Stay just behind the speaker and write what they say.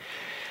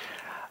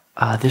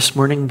This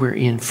morning we're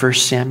in 1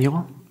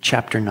 Samuel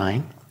chapter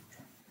 9,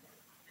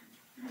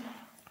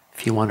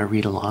 if you want to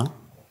read along.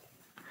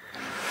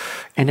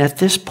 And at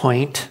this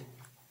point,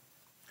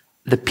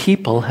 the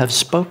people have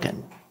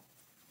spoken,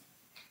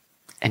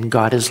 and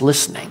God is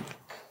listening.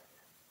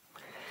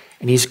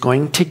 And he's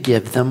going to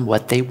give them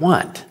what they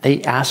want.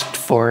 They asked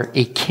for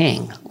a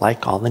king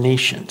like all the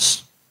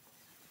nations.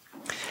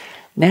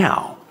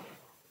 Now,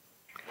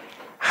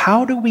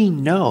 how do we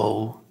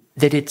know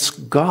that it's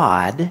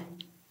God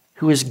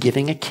who is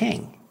giving a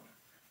king?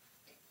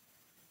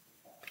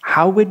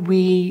 How would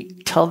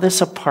we tell this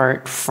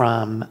apart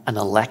from an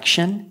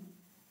election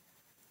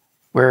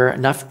where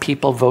enough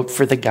people vote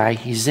for the guy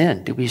he's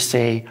in? Do we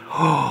say,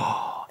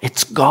 oh,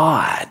 it's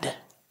God?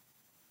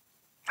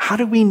 How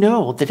do we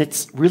know that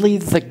it's really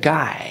the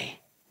guy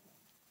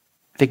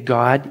that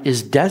God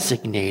is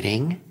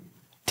designating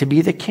to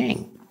be the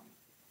king?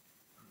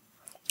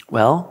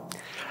 Well,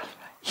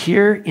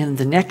 here in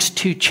the next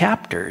two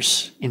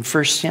chapters in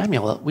 1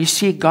 Samuel, we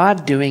see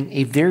God doing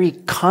a very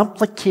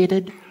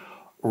complicated,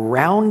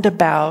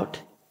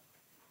 roundabout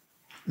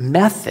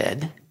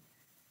method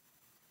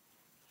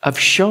of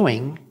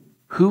showing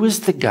who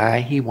is the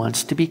guy he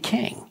wants to be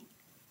king.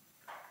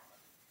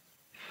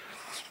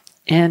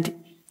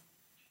 And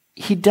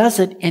he does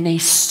it in a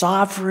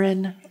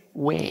sovereign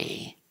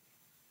way,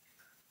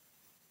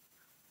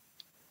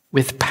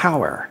 with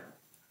power,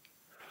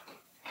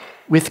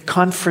 with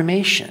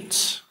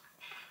confirmations,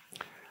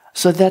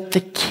 so that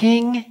the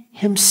king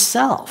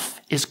himself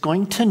is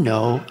going to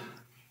know,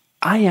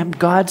 I am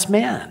God's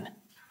man.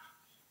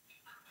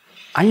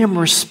 I am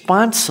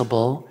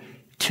responsible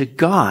to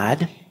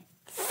God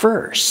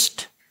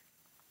first.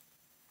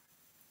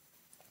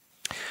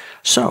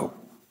 So,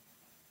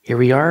 here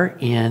we are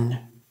in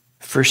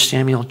 1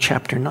 Samuel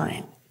chapter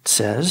 9. It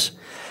says,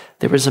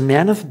 there was a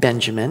man of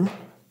Benjamin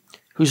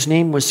whose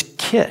name was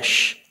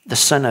Kish, the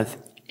son of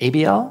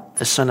Abiel,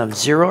 the son of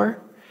Zeror,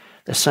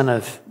 the son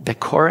of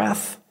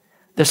Bechorath,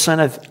 the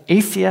son of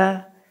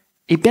Aphiah,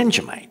 a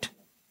Benjamite,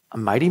 a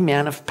mighty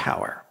man of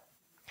power.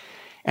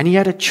 And he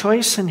had a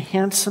choice and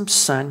handsome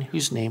son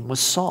whose name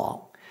was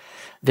Saul.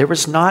 There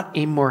was not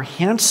a more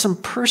handsome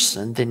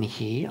person than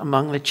he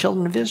among the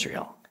children of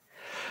Israel.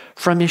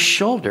 From his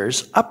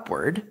shoulders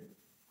upward,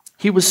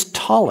 he was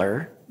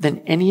taller than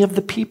any of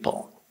the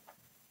people.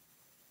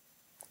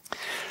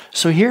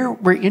 So here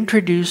we're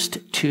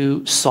introduced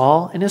to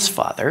Saul and his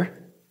father,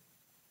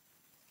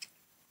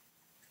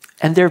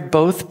 and they're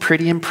both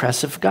pretty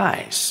impressive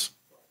guys.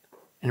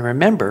 And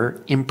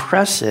remember,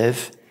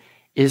 impressive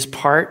is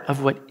part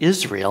of what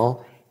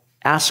Israel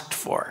asked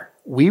for.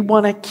 We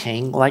want a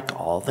king like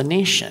all the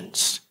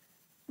nations.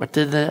 What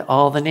did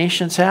all the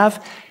nations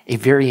have? A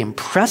very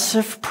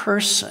impressive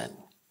person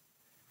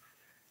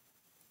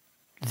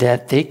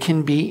that they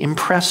can be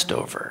impressed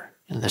over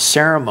in the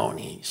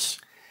ceremonies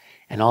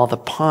and all the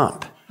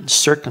pomp and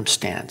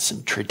circumstance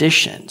and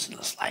traditions. And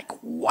it's like,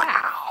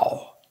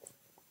 wow.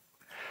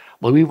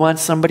 Well, we want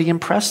somebody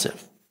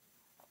impressive.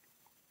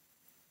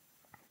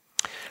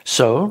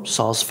 So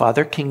Saul's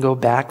father can go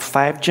back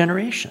 5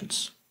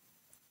 generations.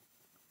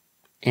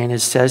 And it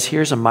says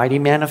here's a mighty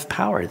man of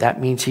power.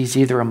 That means he's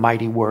either a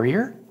mighty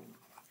warrior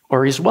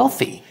or he's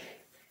wealthy.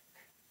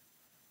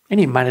 And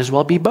he might as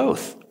well be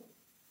both,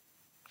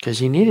 because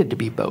he needed to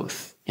be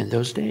both in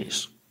those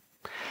days.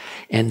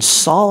 And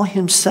Saul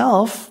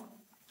himself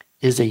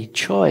is a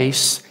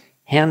choice,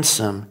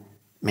 handsome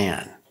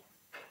man.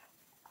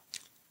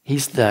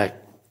 He's the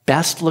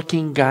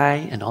best-looking guy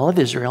in all of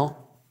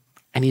Israel,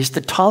 and he's the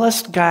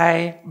tallest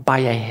guy by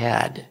a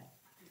head.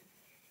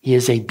 He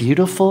is a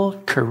beautiful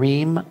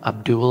Kareem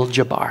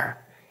Abdul-Jabbar.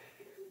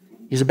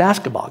 He's a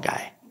basketball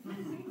guy.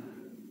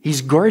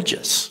 He's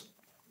gorgeous.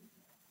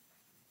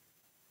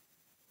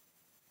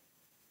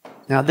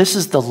 Now, this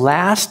is the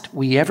last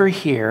we ever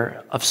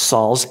hear of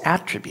Saul's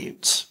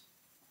attributes.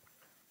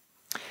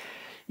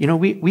 You know,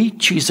 we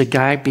choose a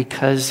guy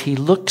because he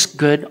looks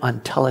good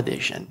on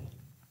television.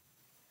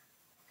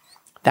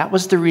 That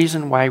was the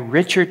reason why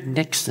Richard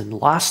Nixon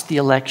lost the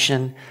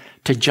election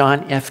to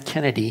John F.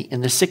 Kennedy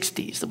in the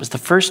 60s. It was the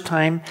first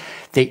time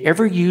they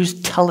ever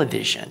used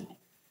television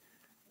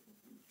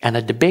and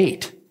a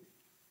debate.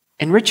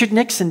 And Richard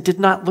Nixon did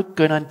not look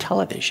good on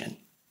television.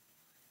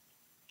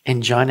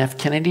 And John F.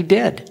 Kennedy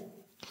did.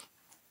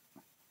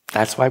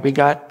 That's why we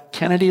got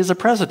Kennedy as a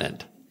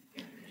president.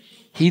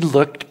 He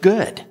looked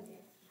good.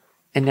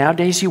 And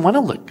nowadays you want to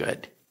look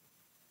good.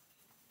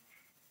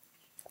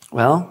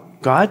 Well,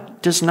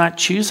 God does not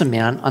choose a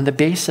man on the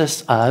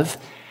basis of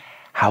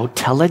how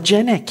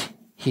telegenic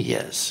he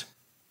is.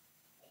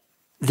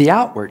 The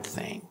outward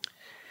thing.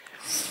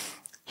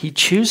 He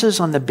chooses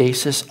on the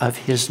basis of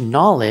his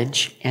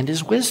knowledge and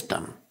his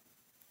wisdom.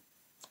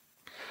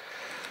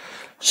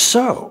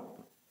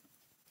 So,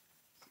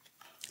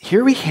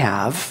 here we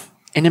have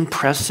an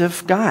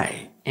impressive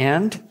guy,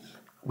 and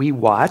we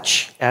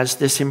watch as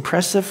this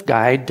impressive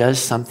guy does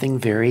something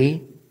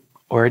very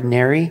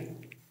ordinary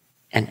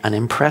and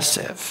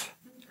unimpressive.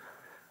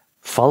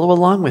 Follow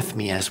along with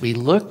me as we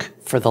look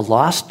for the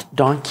lost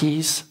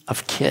donkeys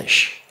of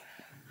Kish.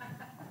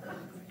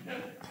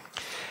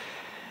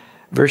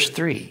 Verse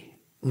 3,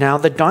 now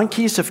the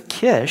donkeys of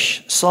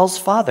Kish, Saul's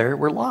father,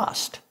 were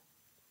lost.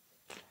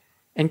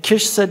 And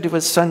Kish said to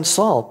his son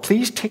Saul,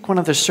 please take one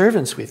of the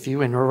servants with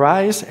you and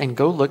arise and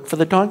go look for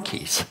the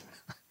donkeys.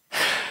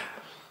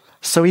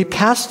 So he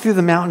passed through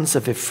the mountains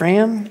of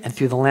Ephraim and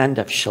through the land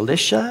of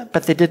Shalisha,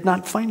 but they did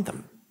not find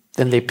them.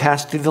 Then they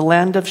passed through the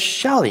land of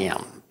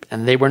Shaliam,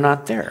 and they were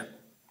not there.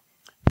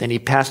 Then he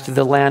passed through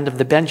the land of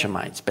the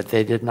Benjamites, but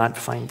they did not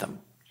find them.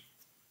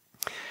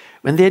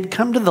 When they had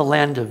come to the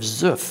land of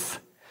Zuph,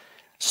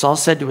 Saul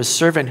said to his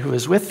servant who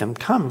was with him,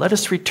 come, let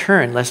us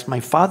return, lest my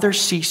father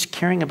cease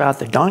caring about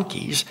the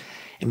donkeys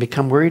and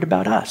become worried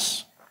about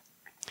us.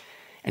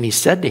 And he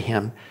said to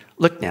him,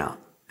 look now,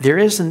 there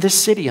is in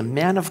this city a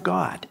man of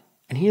God,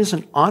 and he is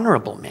an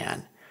honorable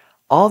man.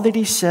 All that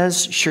he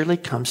says surely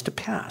comes to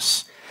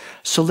pass.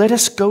 So let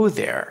us go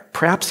there.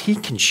 Perhaps he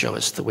can show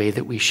us the way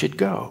that we should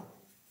go.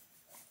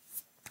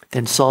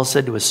 Then Saul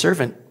said to his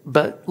servant,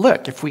 but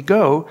look, if we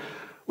go,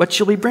 what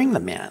shall we bring the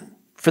man?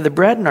 For the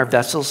bread in our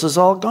vessels is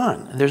all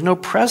gone, and there's no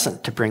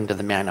present to bring to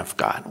the man of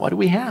God. What do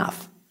we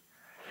have?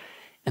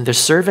 And the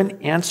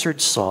servant answered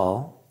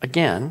Saul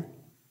again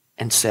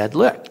and said,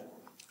 look,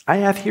 I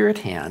have here at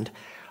hand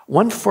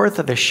 1/4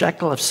 of a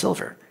shekel of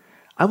silver.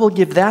 I will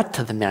give that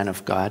to the man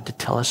of God to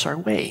tell us our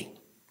way.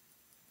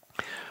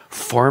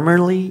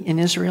 Formerly in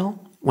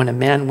Israel, when a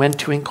man went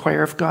to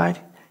inquire of God,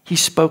 he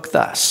spoke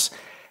thus,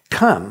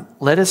 come,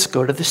 let us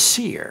go to the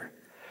seer.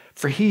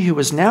 For he who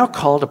is now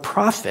called a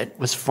prophet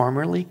was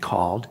formerly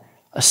called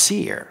a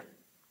seer.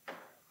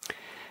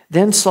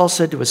 Then Saul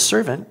said to his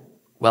servant,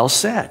 well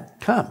said,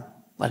 come,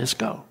 let us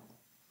go.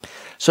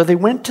 So they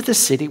went to the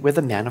city where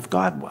the man of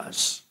God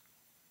was.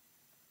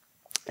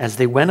 As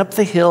they went up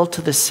the hill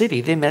to the city,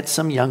 they met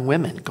some young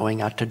women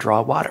going out to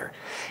draw water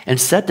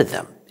and said to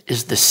them,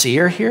 is the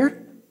seer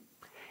here?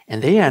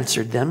 And they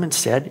answered them and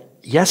said,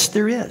 yes,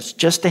 there is,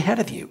 just ahead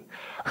of you.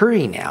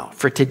 Hurry now,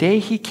 for today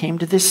he came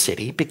to this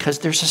city because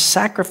there's a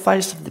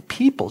sacrifice of the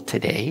people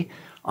today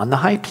on the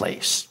high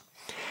place.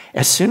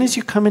 As soon as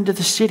you come into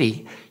the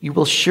city, you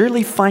will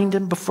surely find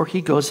him before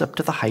he goes up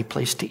to the high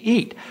place to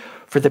eat.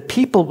 For the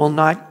people will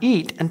not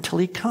eat until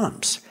he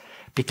comes,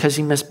 because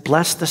he must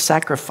bless the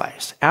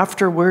sacrifice.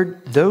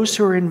 Afterward, those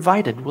who are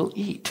invited will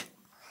eat.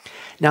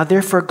 Now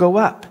therefore go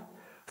up,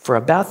 for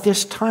about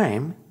this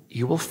time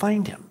you will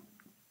find him.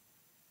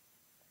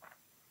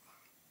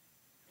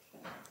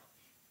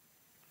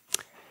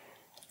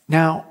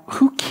 Now,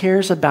 who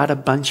cares about a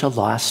bunch of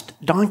lost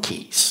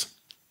donkeys?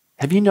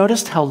 Have you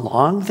noticed how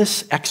long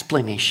this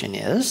explanation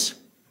is?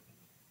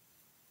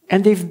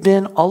 And they've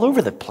been all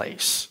over the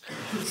place.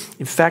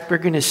 In fact, we're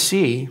going to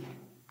see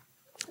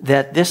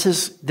that this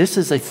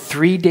is a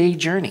 3-day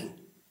journey.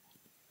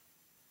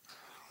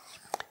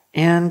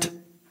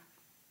 And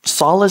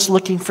Saul is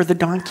looking for the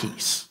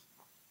donkeys.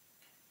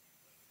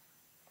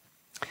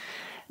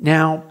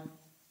 Now,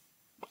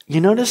 you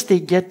notice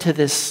they get to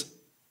this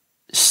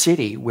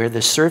city where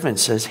the servant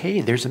says,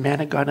 hey, there's a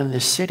man of God in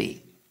this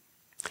city.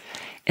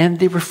 And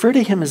they refer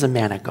to him as a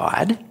man of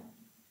God.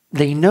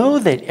 They know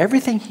that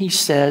everything he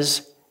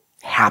says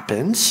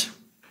happens.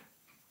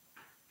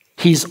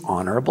 He's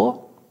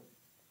honorable.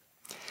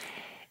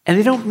 And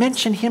they don't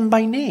mention him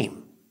by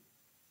name.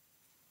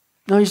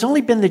 No, he's only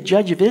been the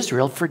judge of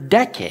Israel for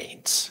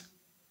decades.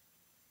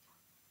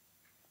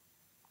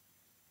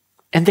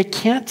 And they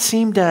can't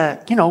seem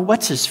to,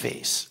 what's his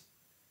face?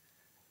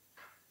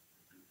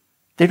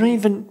 They don't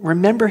even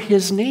remember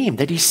his name,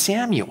 that he's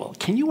Samuel.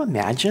 Can you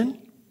imagine?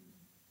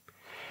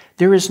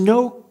 There is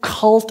no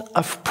cult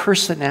of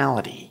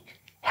personality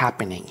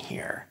happening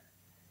here.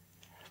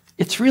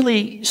 It's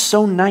really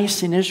so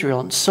nice in Israel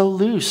and so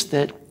loose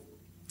that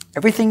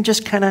everything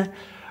just kind of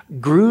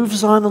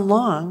grooves on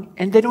along,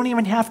 and they don't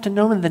even have to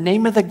know the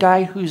name of the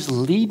guy who's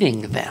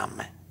leading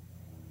them.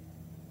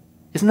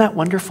 Isn't that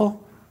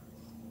wonderful?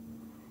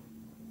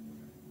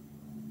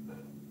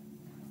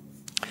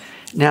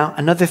 Now,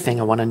 another thing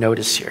I want to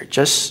notice here,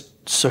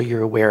 just so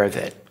you're aware of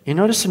it. You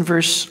notice in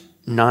verse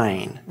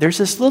 9, there's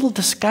this little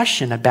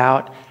discussion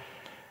about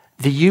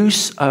the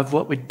use of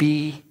what would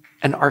be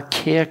an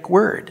archaic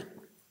word.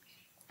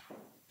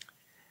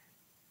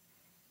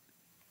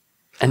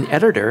 An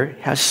editor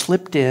has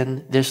slipped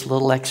in this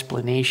little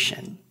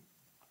explanation.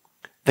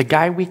 The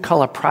guy we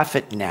call a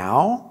prophet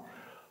now,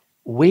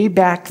 way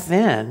back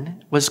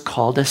then, was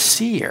called a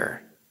seer.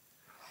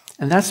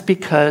 And that's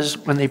because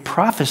when they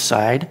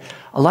prophesied,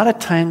 a lot of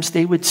times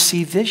they would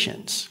see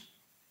visions.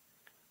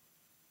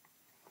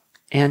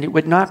 And it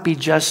would not be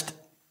just,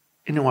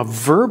 a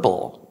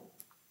verbal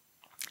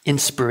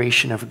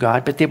inspiration of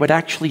God, but they would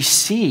actually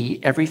see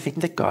everything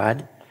that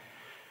God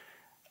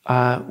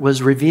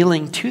was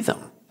revealing to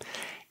them.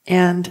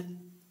 And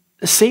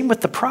the same with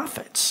the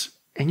prophets.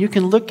 And you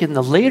can look in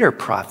the later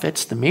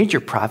prophets, the major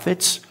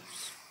prophets,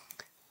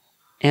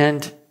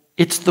 and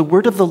it's the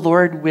word of the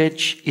Lord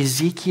which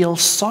Ezekiel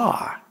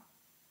saw.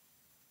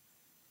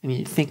 And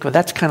you think, well,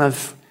 that's kind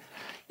of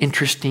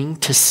interesting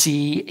to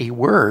see a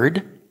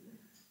word.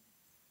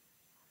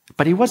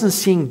 But he wasn't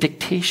seeing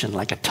dictation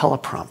like a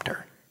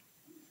teleprompter.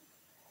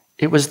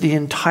 It was the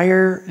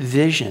entire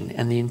vision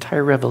and the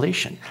entire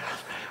revelation.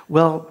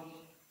 Well,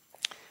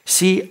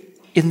 see,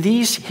 in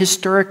these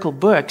historical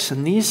books,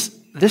 in this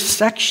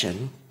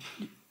section,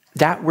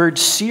 that word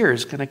seer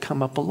is going to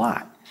come up a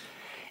lot.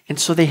 And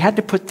so they had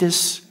to put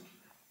this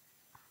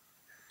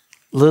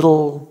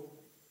little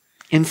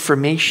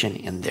information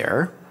in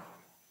there.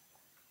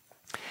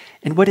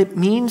 And what it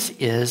means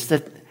is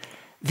that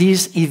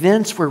these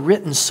events were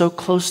written so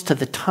close to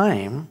the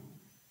time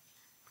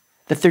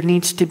that there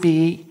needs to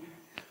be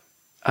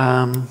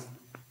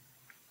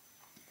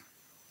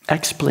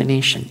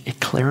explanation,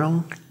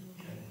 Erklärung.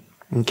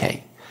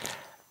 Okay.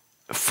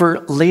 For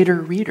later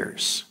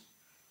readers.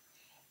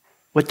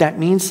 What that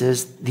means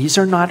is these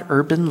are not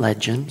urban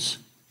legends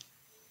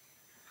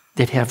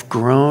that have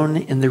grown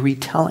in the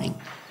retelling.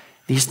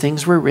 These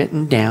things were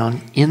written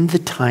down in the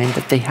time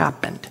that they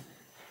happened.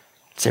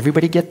 Does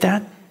everybody get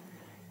that?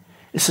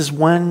 This is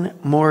one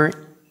more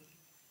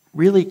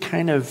really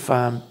kind of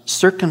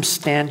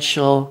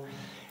circumstantial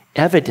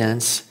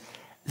evidence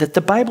that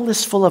the Bible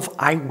is full of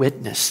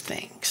eyewitness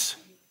things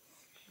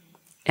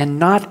and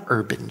not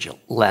urban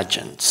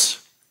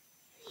legends,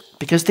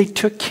 because they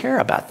took care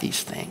about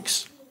these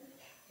things.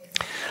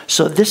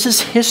 So this is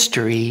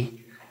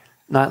history,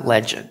 not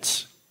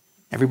legends.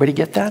 Everybody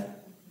get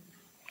that?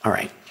 All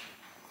right.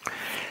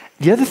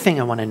 The other thing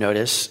I want to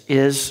notice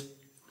is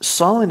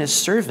Saul and his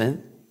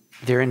servant,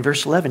 there in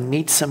verse 11,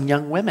 meet some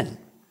young women.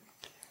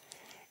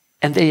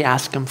 And they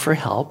ask him for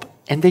help,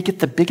 and they get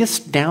the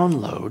biggest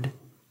download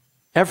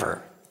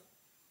ever.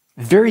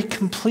 Very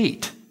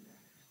complete.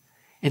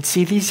 And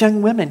see, these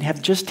young women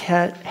have just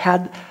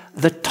had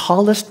the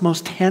tallest,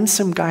 most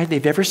handsome guy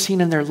they've ever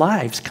seen in their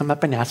lives come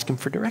up and ask him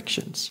for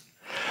directions.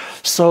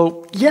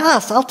 So,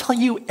 yes, I'll tell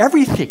you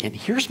everything, and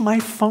here's my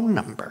phone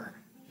number.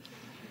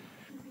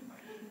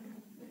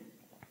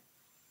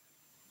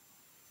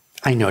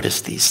 I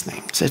notice these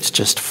things. It's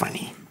just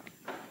funny.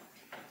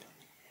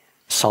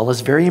 Saul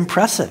is very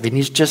impressive, and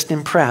he's just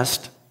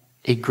impressed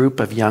a group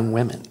of young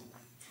women.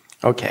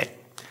 Okay.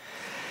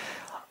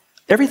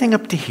 Everything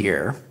up to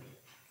here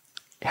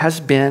has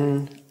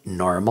been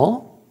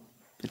normal.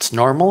 It's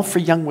normal for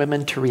young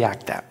women to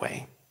react that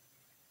way.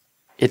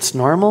 It's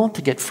normal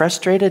to get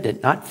frustrated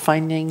at not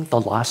finding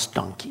the lost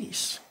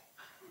donkeys.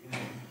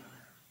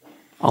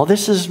 All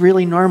this is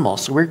really normal,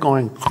 so we're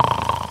going,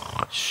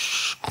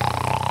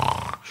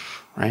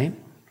 right?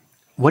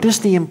 What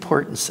is the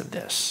importance of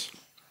this?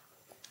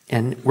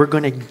 And we're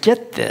going to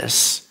get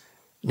this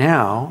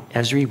now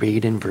as we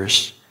read in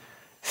verse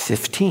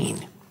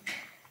 15.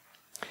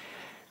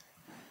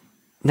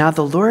 Now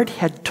the Lord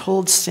had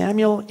told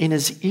Samuel in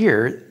his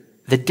ear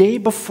the day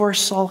before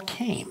Saul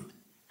came,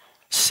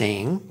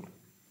 saying,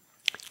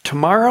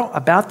 "Tomorrow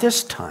about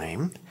this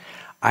time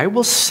I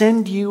will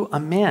send you a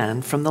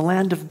man from the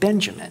land of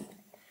Benjamin,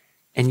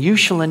 and you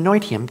shall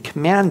anoint him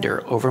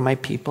commander over my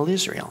people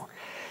Israel,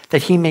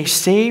 that he may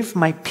save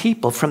my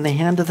people from the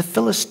hand of the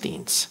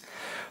Philistines.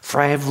 For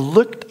I have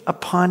looked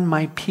upon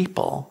my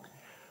people,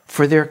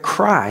 for their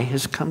cry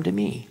has come to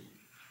me."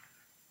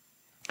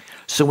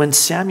 So when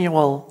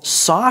Samuel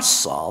saw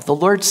Saul, the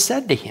Lord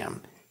said to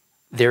him,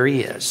 "There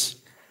he is,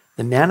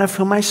 the man of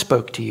whom I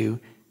spoke to you,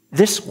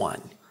 this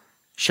one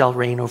shall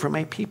reign over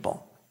my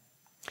people."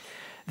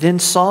 Then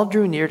Saul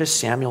drew near to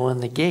Samuel in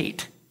the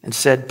gate and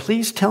said,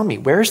 "Please tell me,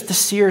 where's the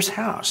seer's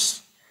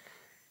house?"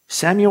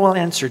 Samuel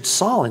answered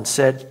Saul and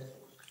said,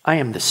 "I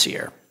am the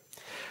seer.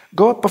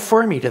 Go up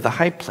before me to the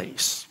high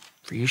place,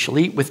 for you shall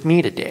eat with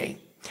me today.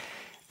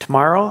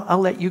 Tomorrow I'll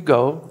let you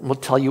go and will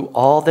tell you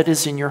all that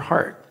is in your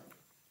heart.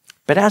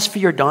 But as for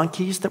your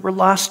donkeys that were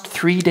lost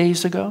 3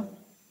 days ago,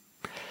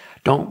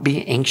 don't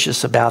be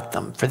anxious about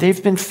them, for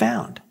they've been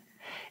found.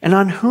 And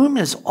on whom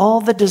is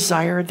all the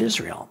desire of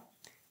Israel?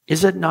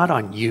 Is it not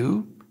on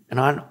you and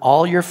on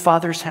all your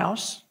father's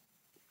house?"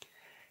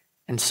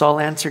 And Saul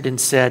answered and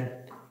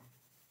said,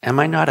 "Am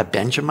I not a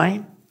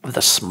Benjamite, of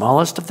the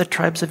smallest of the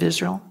tribes of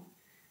Israel?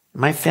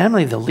 My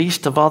family the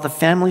least of all the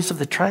families of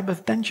the tribe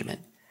of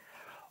Benjamin.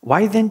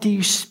 Why then do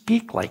you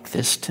speak like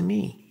this to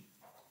me?"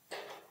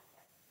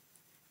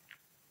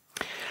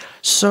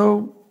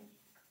 So,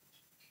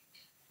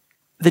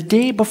 the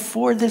day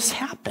before this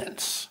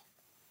happens,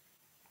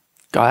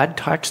 God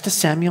talks to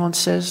Samuel and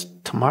says,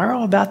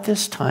 "Tomorrow about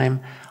this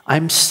time,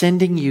 I'm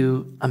sending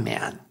you a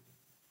man.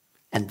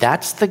 And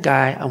that's the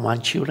guy I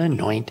want you to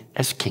anoint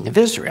as king of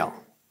Israel."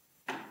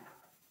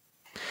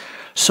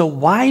 So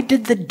why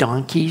did the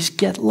donkeys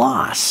get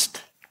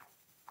lost?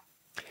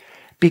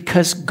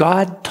 Because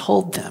God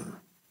told them,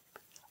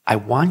 "I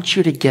want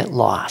you to get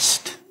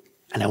lost,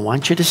 and I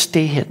want you to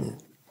stay hidden.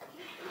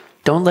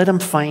 Don't let them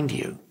find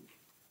you.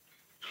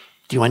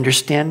 Do you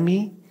understand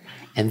me?"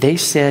 And they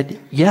said,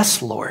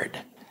 "Yes, Lord."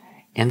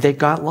 And they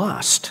got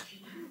lost.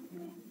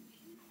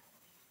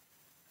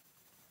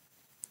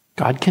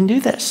 God can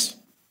do this.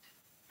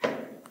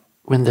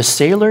 When the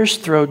sailors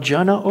throw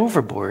Jonah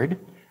overboard,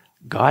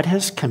 God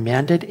has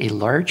commanded a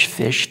large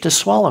fish to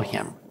swallow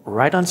him,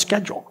 right on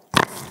schedule.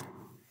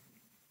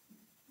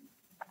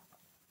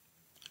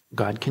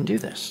 God can do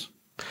this.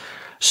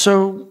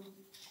 So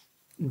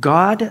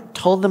God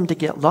told them to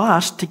get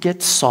lost to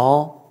get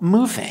Saul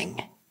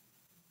moving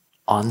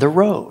on the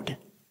road.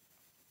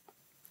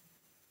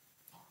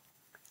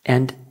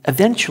 And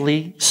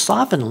eventually,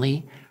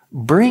 sovereignly,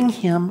 bring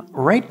him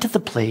right to the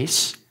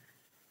place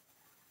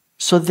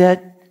so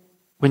that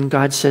when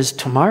God says,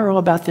 tomorrow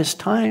about this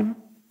time,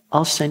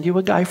 I'll send you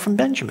a guy from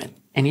Benjamin.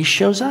 And he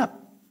shows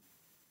up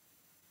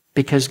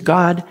because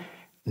God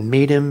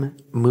made him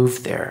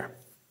move there.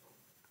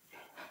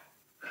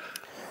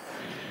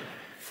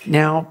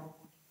 Now,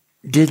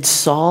 did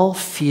Saul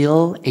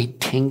feel a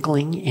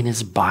tingling in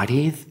his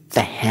body,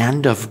 the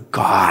hand of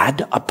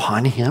God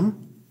upon him?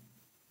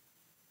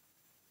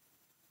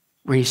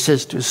 Where he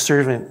says to his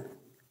servant,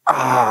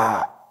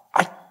 I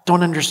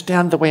don't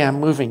understand the way I'm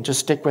moving. Just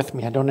stick with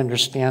me. I don't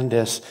understand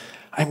this.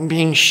 I'm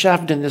being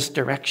shoved in this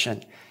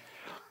direction.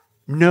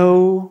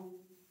 No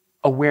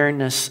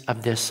awareness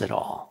of this at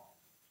all.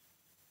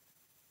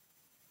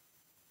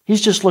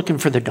 He's just looking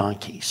for the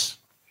donkeys.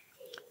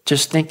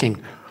 Just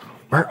thinking,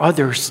 where are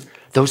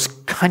those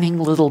cunning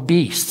little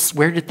beasts?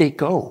 Where did they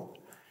go?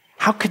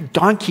 How could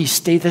donkeys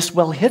stay this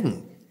well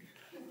hidden?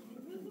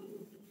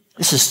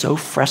 This is so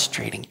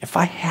frustrating. If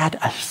I had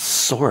a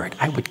sword,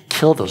 I would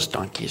kill those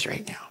donkeys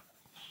right now.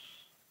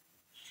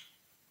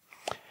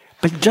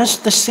 But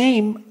just the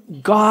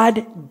same,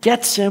 God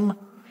gets him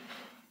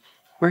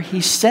where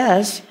he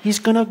says he's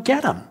going to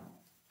get him.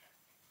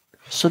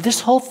 So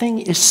this whole thing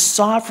is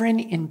sovereign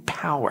in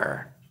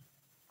power.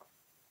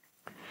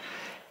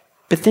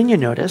 But then you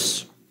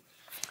notice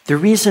the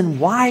reason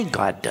why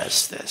God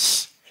does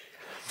this.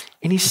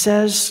 And he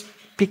says,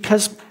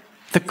 because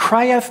the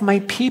cry of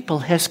my people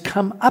has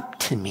come up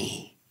to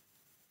me.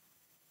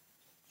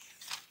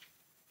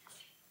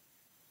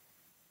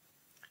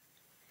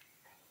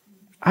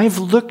 I've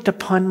looked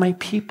upon my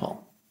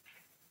people.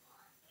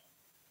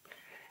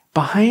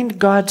 Behind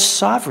God's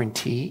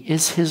sovereignty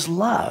is his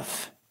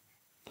love.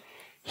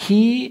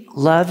 He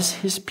loves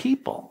his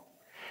people.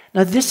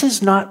 Now, this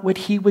is not what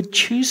he would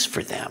choose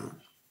for them.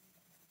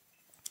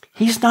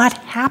 He's not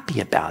happy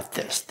about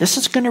this. This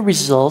is going to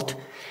result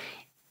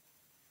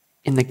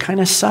in the kind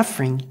of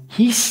suffering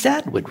he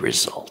said would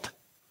result.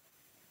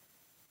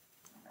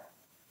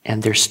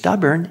 And they're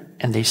stubborn,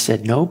 and they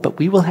said, no, but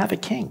we will have a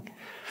king.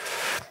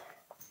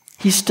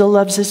 He still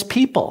loves his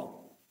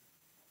people.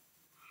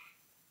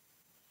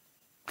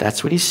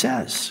 That's what he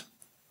says.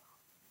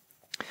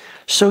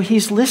 So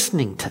he's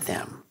listening to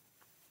them.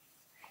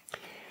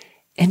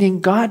 And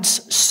in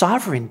God's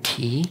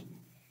sovereignty,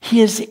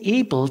 he is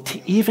able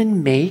to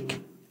even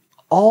make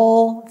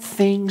all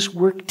things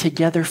work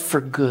together for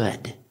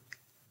good.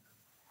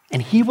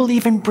 And he will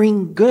even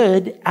bring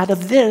good out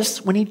of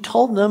this when he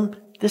told them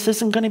this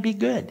isn't going to be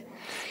good.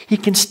 He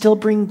can still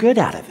bring good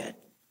out of it.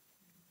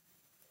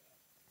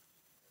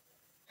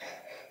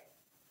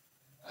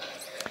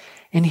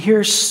 And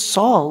here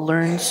Saul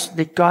learns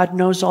that God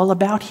knows all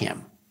about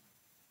him.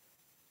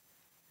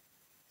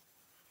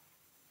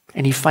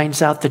 And he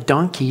finds out the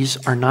donkeys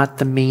are not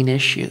the main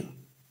issue.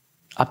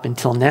 Up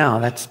until now,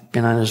 that's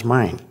been on his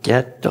mind.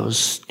 Get those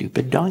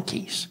stupid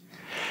donkeys.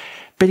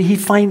 But he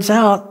finds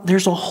out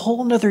there's a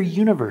whole nother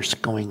universe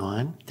going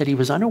on that he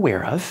was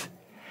unaware of,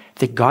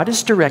 that God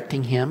is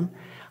directing him.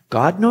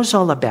 God knows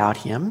all about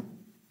him.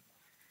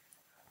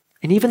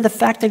 And even the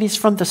fact that he's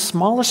from the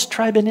smallest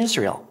tribe in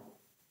Israel,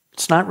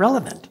 it's not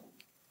relevant.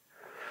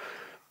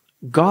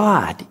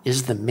 God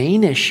is the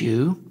main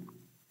issue.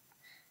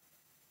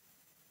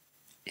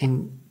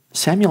 And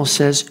Samuel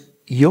says,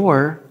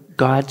 you're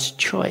God's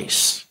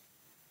choice.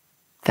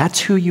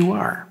 That's who you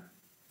are.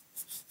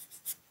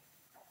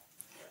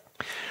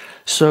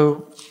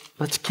 So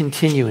let's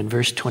continue in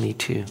verse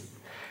 22.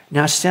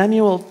 Now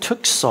Samuel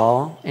took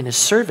Saul and his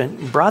servant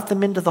and brought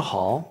them into the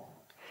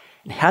hall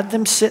and had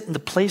them sit in the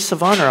place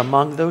of honor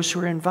among those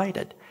who were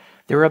invited.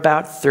 There were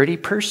about 30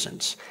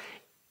 persons.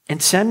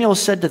 And Samuel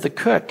said to the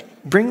cook,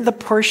 bring the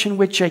portion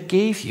which I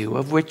gave you,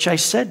 of which I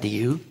said to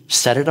you,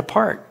 set it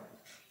apart.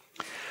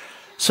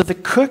 So the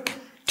cook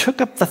took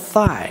up the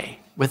thigh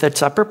with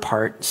its upper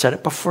part and set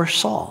it before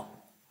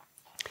Saul.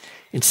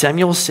 And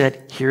Samuel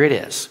said, here it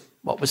is.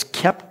 What was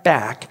kept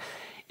back,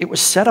 it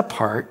was set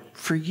apart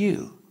for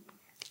you.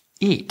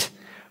 Eat,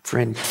 for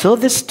until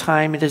this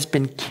time it has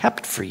been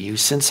kept for you,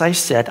 since I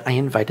said I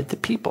invited the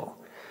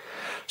people.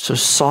 So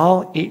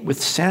Saul ate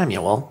with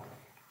Samuel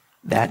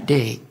that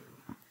day.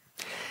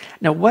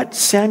 Now what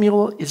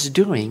Samuel is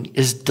doing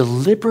is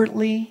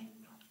deliberately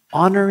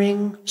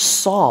honoring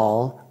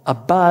Saul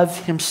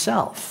above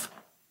himself.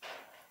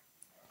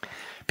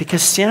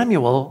 Because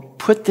Samuel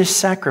put this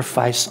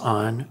sacrifice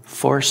on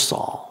for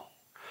Saul.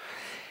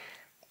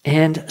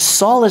 And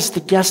Saul is the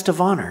guest of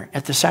honor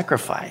at the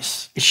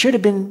sacrifice. It should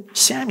have been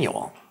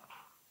Samuel.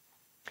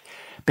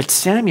 But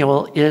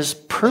Samuel is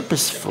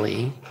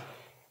purposefully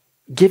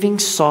giving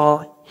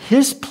Saul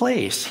his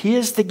place. He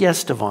is the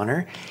guest of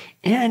honor,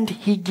 and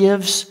he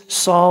gives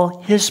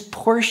Saul his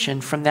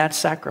portion from that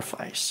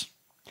sacrifice.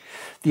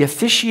 The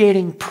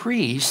officiating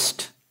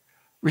priest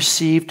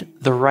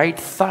received the right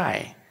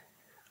thigh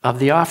of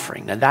the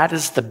offering. Now that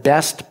is the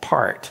best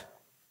part.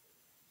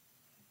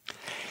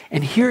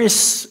 And here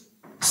is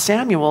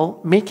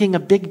Samuel making a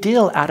big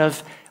deal out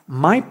of,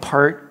 my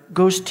part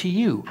goes to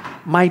you.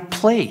 My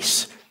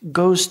place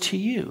goes to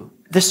you.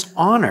 This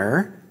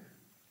honor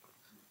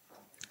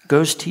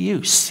goes to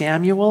you.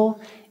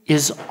 Samuel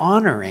is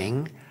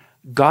honoring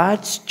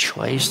God's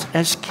choice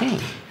as king.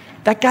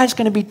 That guy's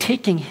going to be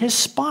taking his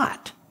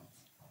spot.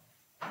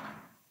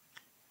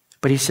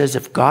 But he says,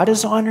 if God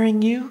is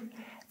honoring you,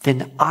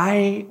 then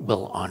I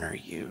will honor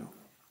you.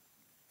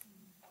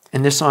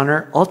 And this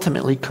honor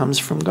ultimately comes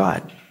from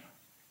God.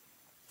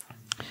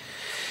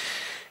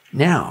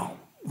 Now,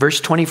 verse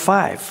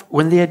 25,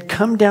 when they had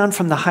come down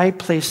from the high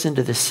place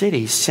into the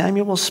city,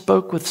 Samuel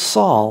spoke with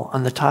Saul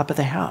on the top of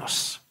the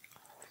house.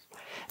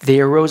 They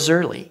arose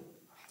early,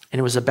 and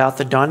it was about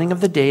the dawning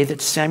of the day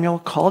that Samuel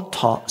called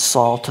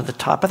Saul to the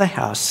top of the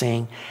house,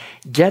 saying,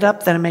 get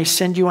up that I may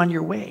send you on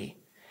your way.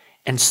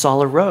 And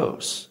Saul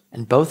arose,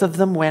 and both of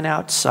them went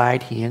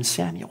outside, he and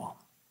Samuel.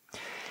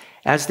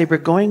 As they were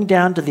going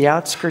down to the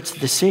outskirts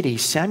of the city,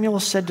 Samuel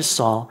said to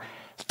Saul,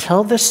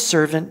 tell this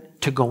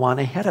servant to go on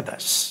ahead of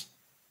us.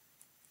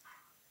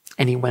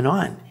 And he went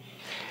on,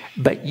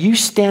 but you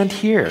stand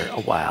here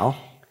a while,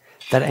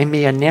 that I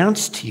may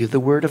announce to you the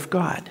word of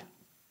God.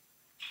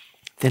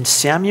 Then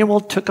Samuel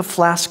took a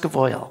flask of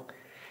oil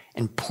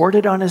and poured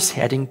it on his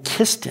head and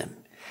kissed him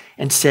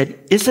and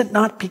said, is it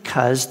not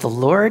because the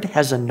Lord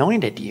has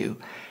anointed you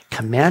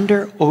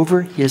commander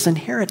over his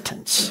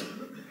inheritance?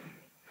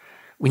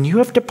 When you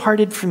have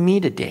departed from me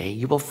today,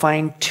 you will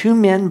find 2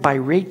 men by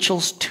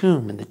Rachel's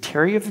tomb in the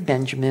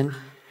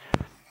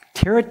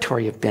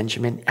territory of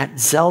Benjamin at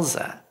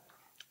Zelzah.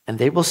 And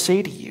they will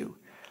say to you,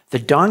 the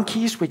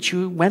donkeys which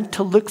you went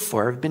to look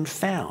for have been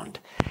found.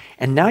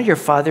 And now your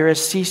father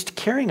has ceased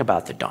caring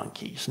about the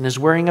donkeys and is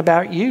worrying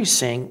about you,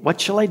 saying, what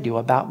shall I do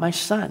about my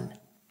son?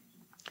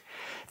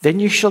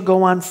 Then you shall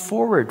go on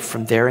forward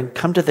from there and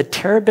come to the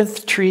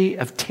terebinth tree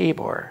of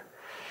Tabor.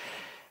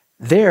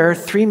 There,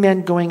 3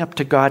 men going up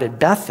to God at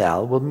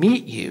Bethel will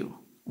meet you,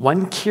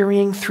 one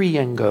carrying 3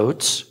 young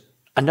goats,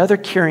 another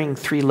carrying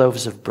 3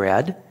 loaves of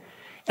bread,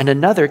 and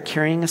another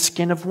carrying a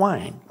skin of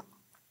wine.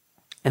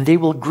 And they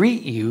will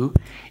greet you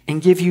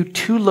and give you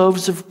 2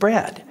 loaves of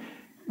bread,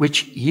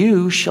 which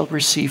you shall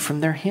receive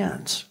from their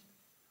hands.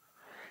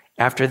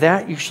 After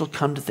that, you shall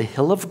come to the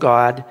hill of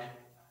God,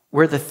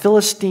 where the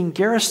Philistine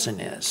garrison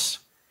is.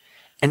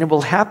 And it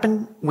will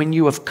happen when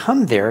you have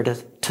come there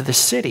to the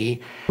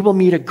city, you will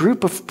meet a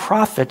group of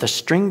prophets, a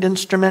stringed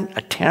instrument,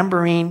 a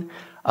tambourine,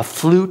 a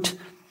flute,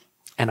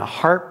 and a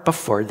harp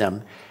before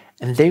them,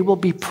 and they will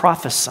be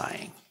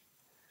prophesying.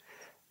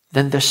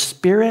 Then the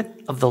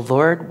Spirit of the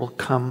Lord will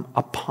come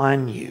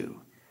upon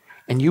you,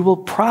 and you will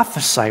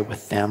prophesy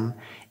with them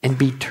and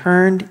be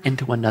turned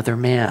into another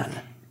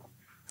man.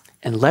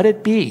 And let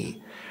it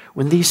be,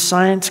 when these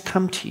signs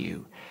come to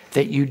you,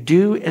 that you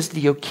do as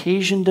the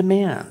occasion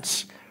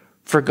demands,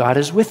 for God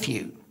is with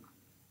you.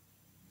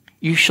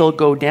 You shall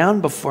go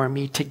down before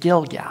me to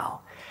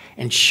Gilgal,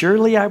 and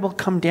surely I will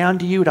come down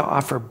to you to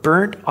offer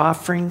burnt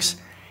offerings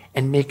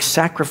and make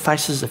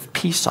sacrifices of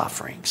peace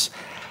offerings.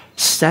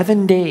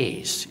 7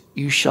 days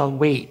you shall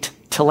wait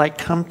till I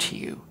come to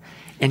you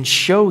and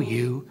show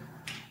you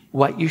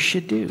what you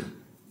should do.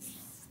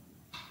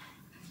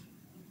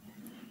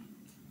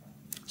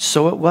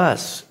 So it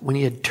was, when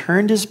he had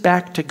turned his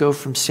back to go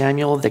from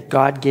Samuel, that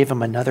God gave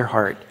him another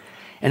heart.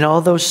 And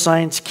all those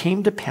signs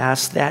came to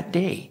pass that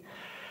day.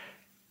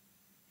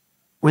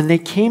 When they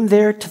came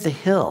there to the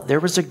hill, there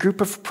was a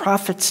group of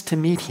prophets to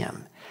meet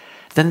him.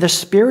 Then the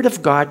Spirit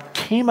of God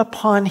came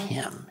upon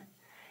him,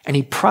 and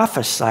he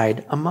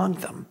prophesied among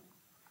them.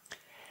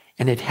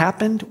 And it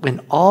happened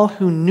when all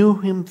who knew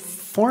him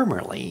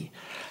formerly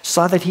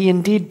saw that he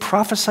indeed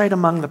prophesied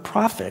among the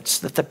prophets,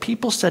 that the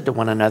people said to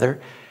one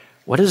another,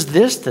 what is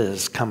this that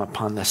has come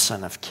upon the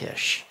son of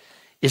Kish?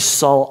 Is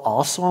Saul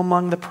also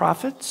among the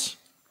prophets?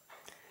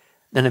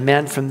 Then a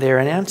man from there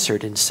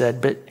answered and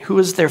said, but who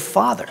is their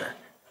father?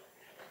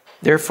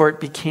 Therefore it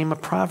became a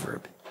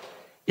proverb.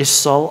 Is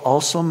Saul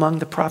also among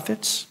the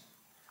prophets?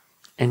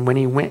 And when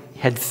he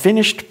had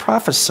finished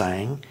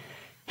prophesying,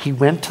 he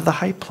went to the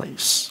high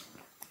place.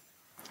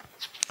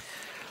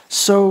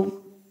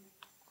 So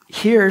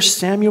here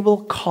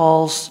Samuel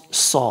calls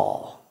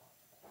Saul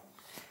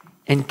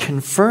and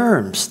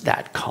confirms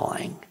that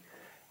calling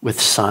with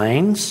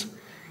signs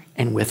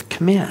and with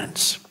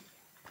commands.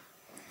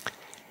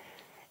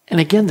 And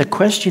again, the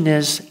question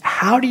is,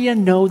 how do you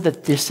know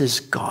that this is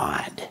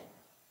God?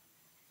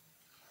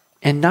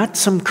 And not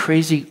some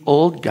crazy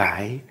old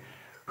guy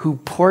who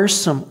pours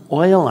some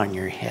oil on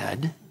your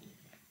head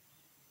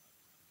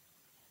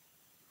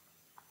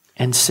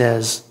and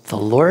says, the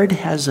Lord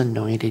has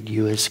anointed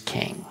you as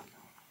king.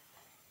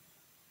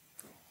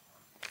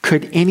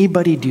 Could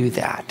anybody do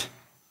that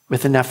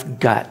with enough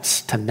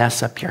guts to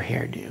mess up your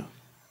hairdo?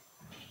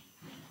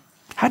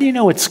 How do you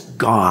know it's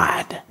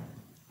God?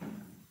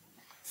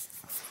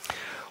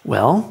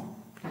 Well,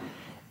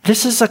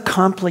 this is a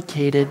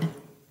complicated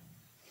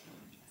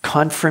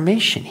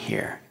confirmation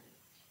here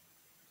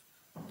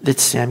that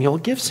Samuel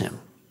gives him.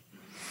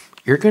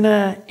 You're going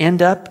to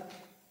end up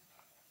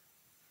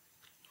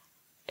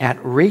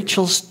at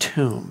Rachel's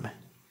tomb.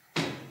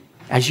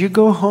 As you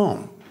go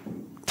home,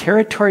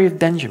 territory of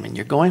Benjamin,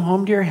 you're going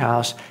home to your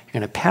house, you're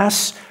going to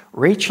pass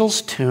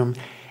Rachel's tomb,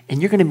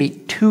 and you're going to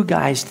meet two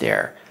guys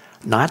there.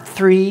 Not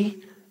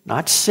 3,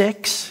 not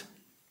 6,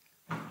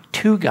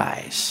 2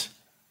 guys.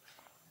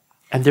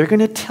 And they're going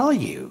to tell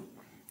you,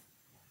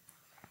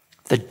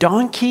 the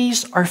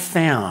donkeys are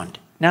found.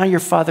 Now your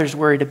father's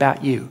worried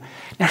about you.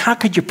 Now how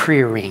could you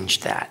prearrange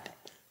that?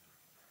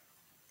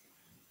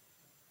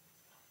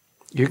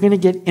 You're going to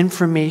get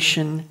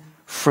information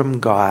from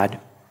God,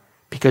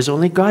 because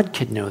only God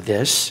could know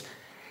this,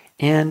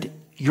 and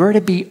you're to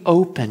be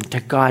open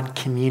to God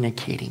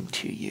communicating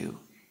to you.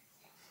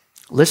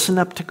 Listen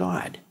up to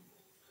God.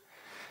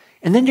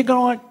 And then you're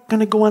going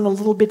to go on a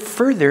little bit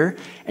further,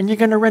 and you're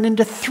going to run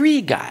into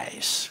 3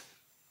 guys.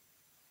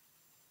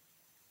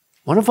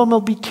 One of them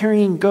will be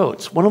carrying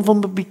goats. One of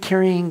them will be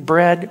carrying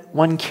bread,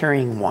 one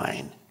carrying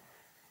wine.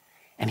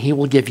 And he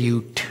will give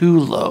you 2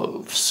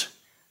 loaves,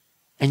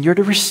 and you're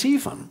to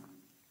receive them.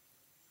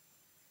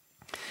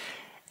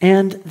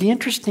 And the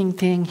interesting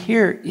thing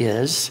here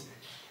is,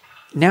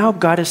 now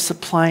God is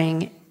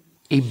supplying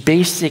a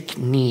basic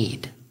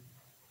need.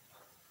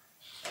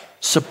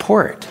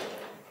 Support.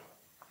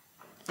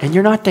 And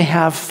you're not to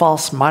have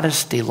false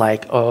modesty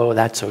like, oh,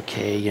 that's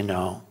okay,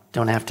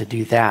 don't have to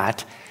do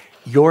that.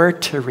 You're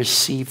to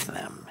receive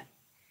them.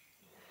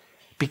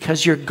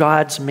 Because you're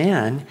God's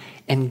man,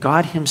 and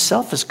God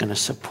himself is going to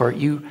support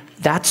you.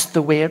 That's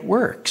the way it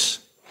works.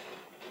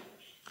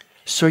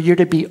 So you're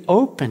to be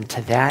open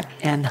to that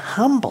and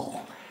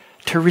humble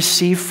to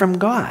receive from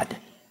God.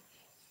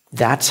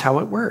 That's how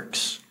it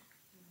works.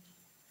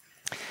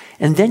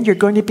 And then you're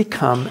going to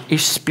become a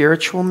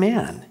spiritual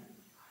man.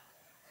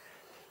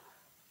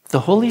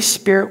 The Holy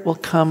Spirit will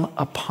come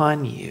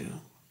upon you.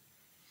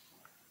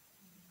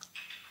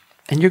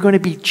 And you're going to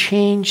be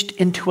changed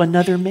into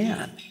another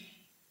man.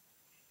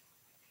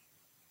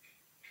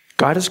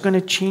 God is going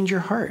to change your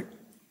heart.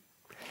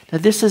 Now,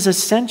 this is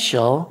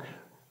essential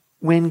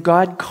when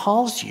God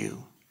calls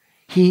you.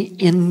 He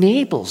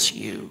enables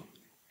you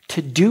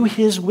to do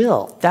his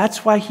will.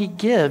 That's why he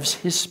gives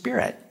his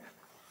Spirit.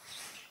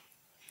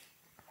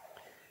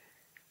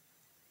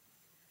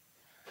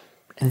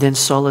 And then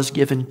Saul is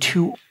given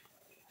 2.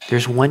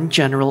 There's one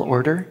general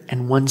order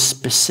and one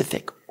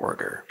specific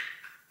order.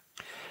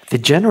 The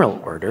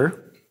general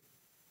order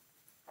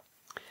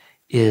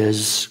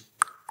is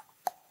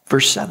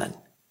verse 7.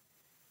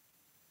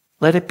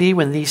 Let it be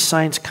when these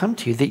signs come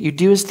to you that you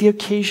do as the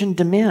occasion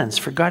demands,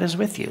 for God is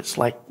with you. It's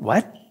like,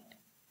 what?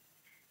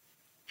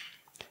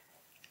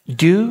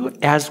 Do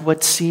as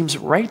what seems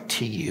right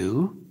to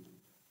you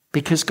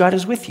because God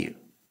is with you.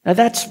 Now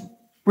that's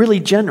really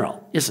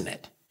general, isn't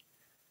it?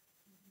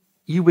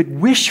 You would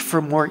wish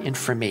for more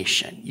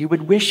information. You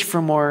would wish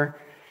for more,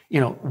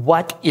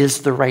 what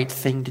is the right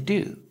thing to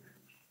do?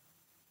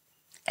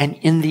 And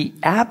in the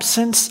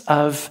absence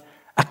of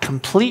a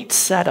complete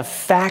set of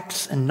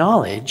facts and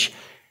knowledge,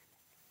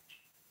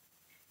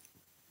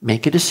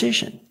 make a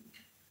decision.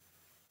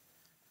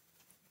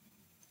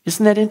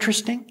 Isn't that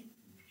interesting?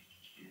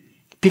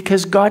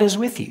 Because God is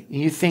with you. And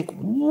you think,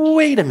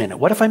 wait a minute,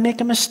 what if I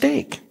make a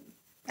mistake?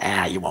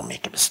 You won't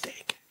make a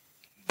mistake.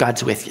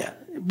 God's with you.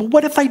 But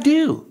what if I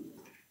do?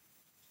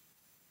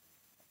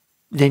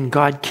 Then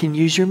God can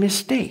use your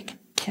mistake,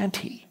 can't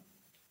he?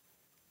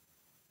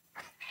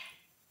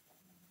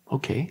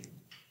 Okay.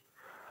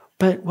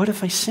 But what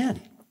if I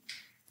sin?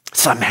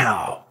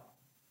 Somehow.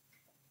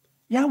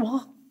 Yeah,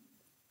 well,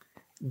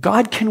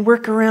 God can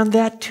work around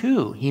that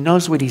too. He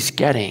knows what he's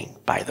getting,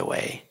 by the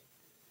way.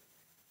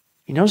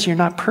 He knows you're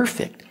not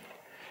perfect.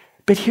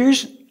 But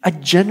here's a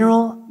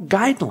general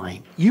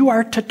guideline. You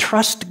are to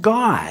trust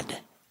God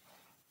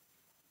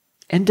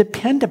and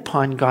depend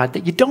upon God,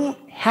 that you don't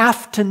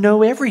have to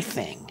know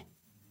everything.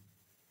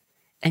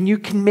 And you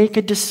can make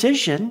a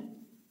decision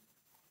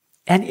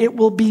and it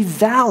will be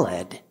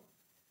valid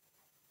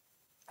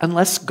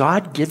unless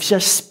God gives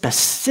us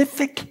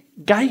specific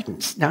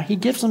guidance. Now, he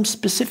gives them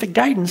specific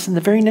guidance in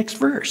the very next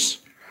verse.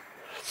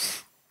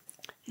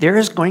 There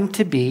is going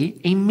to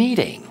be a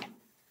meeting.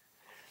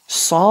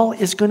 Saul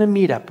is going to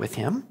meet up with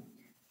him.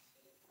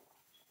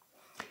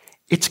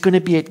 It's going to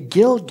be at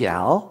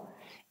Gilgal,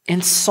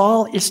 and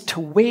Saul is to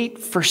wait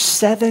for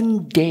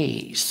 7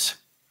 days.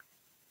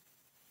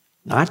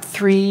 Not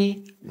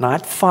 3,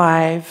 not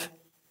 5.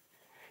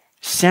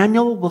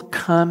 Samuel will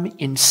come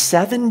in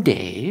 7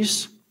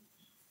 days.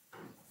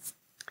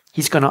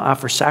 He's going to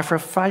offer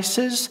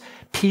sacrifices,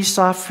 peace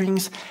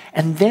offerings,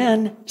 and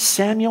then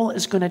Samuel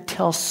is going to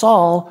tell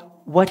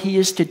Saul what he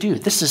is to do.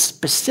 This is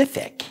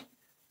specific.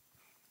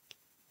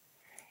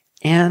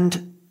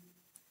 And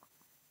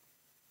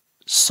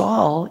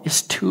Saul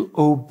is to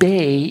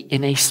obey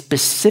in a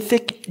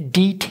specific,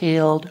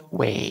 detailed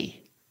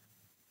way.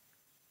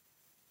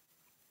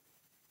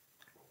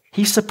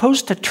 He's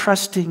supposed to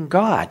trust in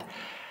God.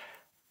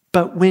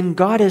 But when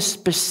God is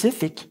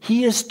specific,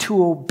 he is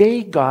to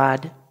obey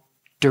God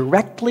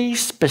directly,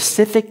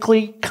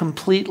 specifically,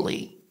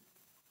 completely.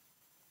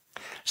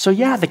 So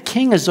yeah, the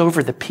king is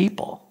over the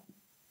people.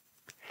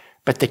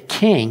 but the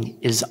king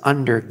is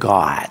under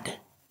God.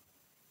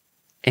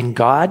 And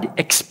God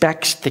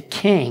expects the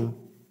king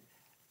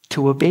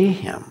to obey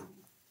him.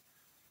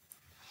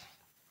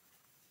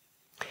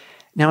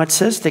 Now it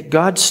says that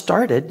God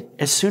started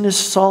as soon as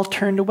Saul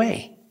turned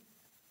away.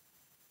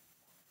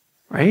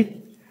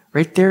 Right?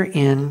 Right there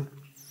in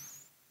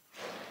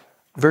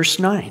verse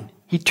 9.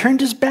 He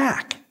turned his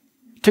back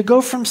to go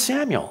from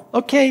Samuel.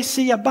 Okay,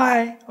 see ya,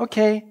 bye.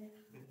 Okay,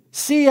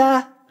 see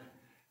ya,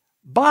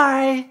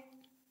 bye.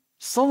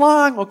 So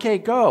long, okay,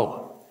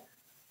 go.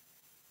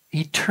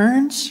 He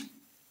turns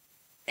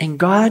and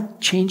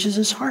God changes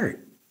his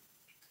heart,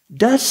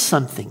 does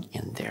something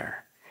in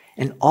there.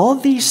 And all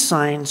these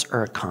signs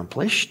are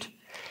accomplished.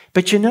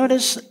 But you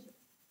notice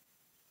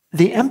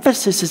the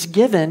emphasis is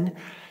given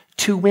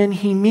to when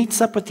he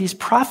meets up with these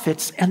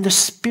prophets and the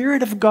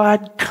Spirit of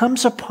God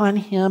comes upon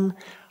him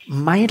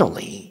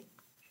mightily.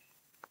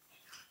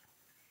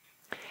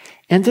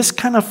 And this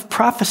kind of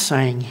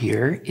prophesying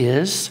here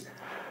is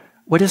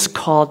what is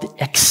called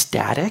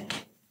ecstatic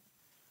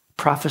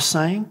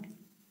prophesying.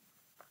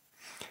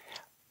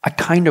 A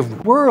kind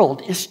of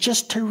world is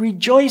just to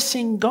rejoice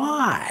in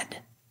God.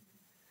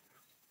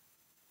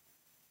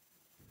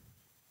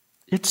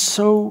 It's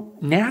so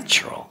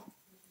natural.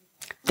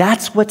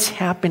 That's what's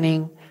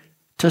happening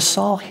to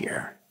Saul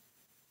here.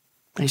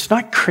 And he's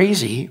not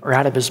crazy or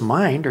out of his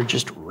mind or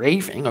just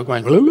raving or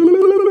going,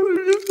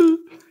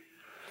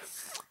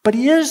 but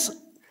he is,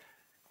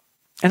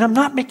 and I'm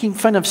not making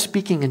fun of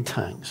speaking in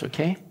tongues,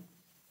 okay?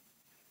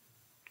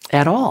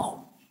 At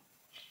all.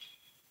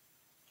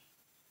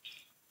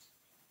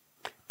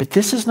 But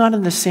this is not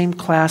in the same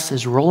class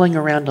as rolling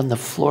around on the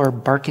floor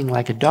barking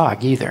like a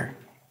dog either.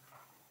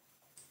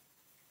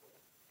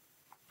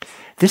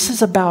 This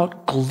is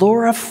about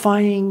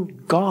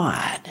glorifying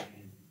God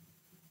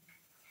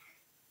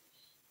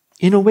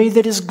in a way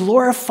that is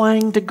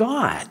glorifying to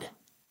God.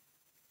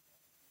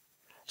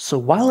 So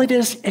while it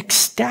is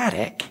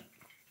ecstatic,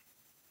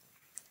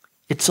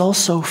 it's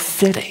also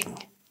fitting.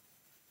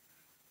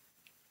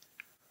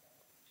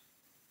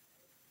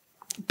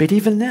 But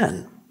even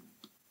then,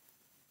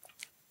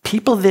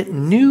 people that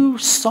knew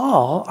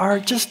Saul are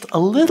just a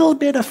little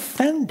bit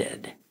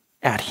offended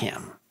at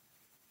him.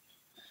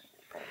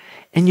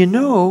 And you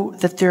know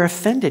that they're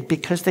offended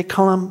because they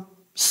call him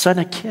son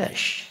of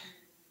Kish.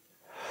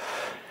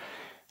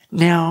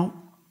 Now,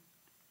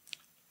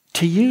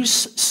 to use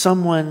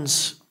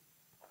someone's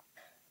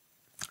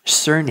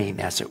surname,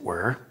 as it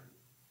were,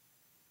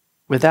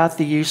 without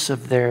the use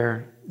of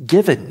their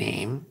given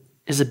name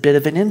is a bit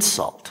of an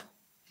insult.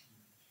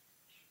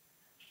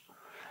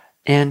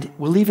 And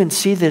we'll even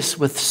see this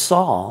with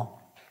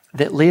Saul,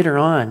 that later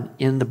on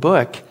in the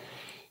book,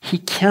 he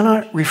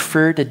cannot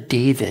refer to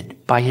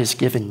David by his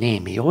given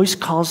name. He always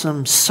calls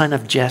him son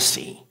of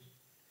Jesse.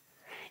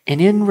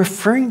 And in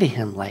referring to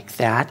him like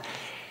that,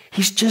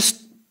 he's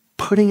just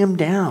putting him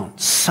down.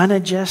 Son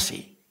of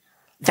Jesse.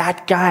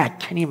 That guy, I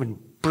can't even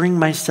bring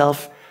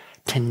myself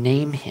to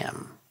name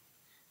him.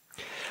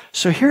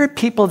 So here are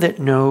people that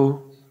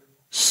know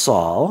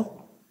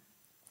Saul,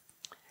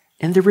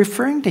 and they're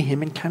referring to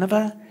him in kind of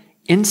a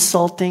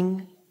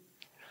insulting,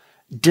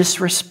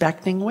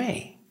 disrespecting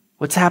way.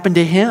 What's happened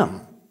to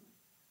him?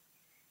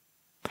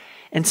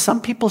 And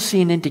some people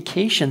see an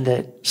indication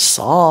that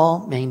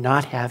Saul may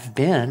not have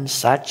been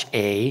such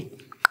a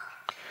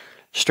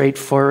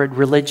straightforward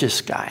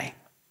religious guy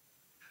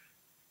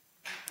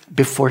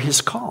before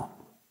his call.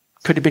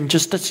 Could have been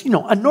just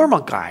a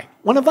normal guy,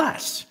 one of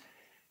us.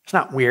 It's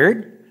not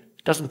weird.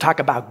 Doesn't talk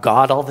about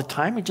God all the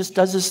time. He just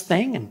does his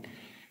thing, and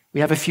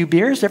we have a few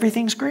beers,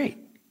 everything's great.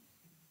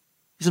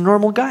 He's a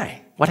normal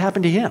guy. What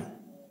happened to him?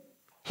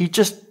 He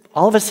just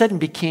all of a sudden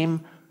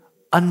became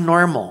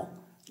unnormal,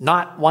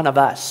 not one of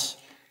us.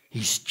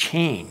 He's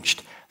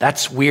changed.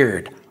 That's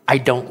weird. I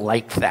don't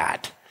like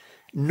that.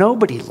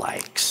 Nobody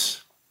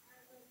likes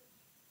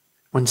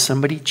when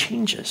somebody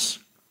changes,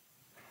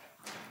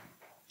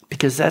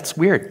 because that's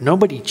weird.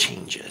 Nobody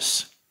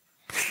changes.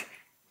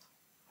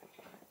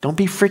 Don't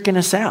be freaking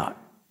us out.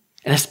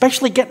 And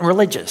especially getting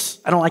religious.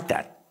 I don't like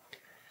that.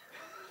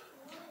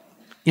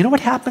 You know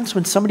what happens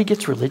when somebody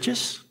gets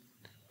religious?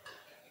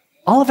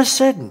 All of a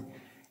sudden,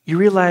 you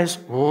realize,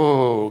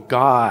 oh,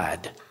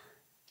 God.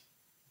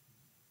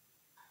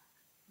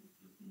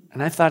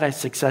 And I thought I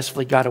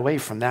successfully got away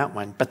from that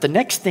one. But the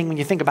next thing when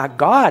you think about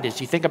God is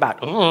you think about,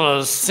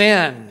 oh,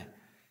 sin.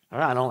 Oh,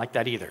 I don't like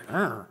that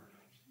either.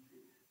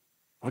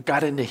 What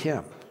got into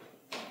him?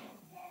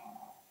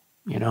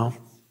 You know?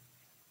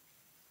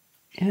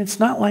 And it's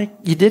not like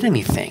you did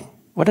anything.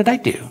 What did I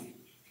do?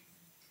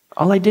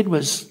 All I did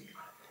was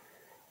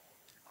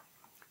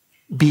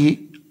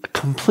be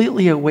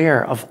completely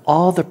aware of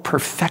all the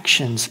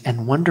perfections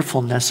and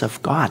wonderfulness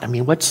of God. I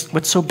mean, what's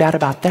so bad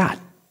about that?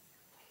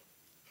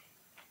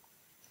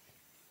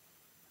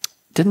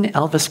 Didn't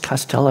Elvis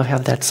Costello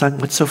have that song,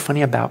 What's So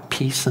Funny About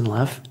Peace and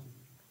Love?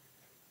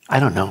 I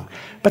don't know.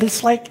 But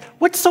it's like,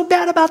 what's so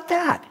bad about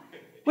that?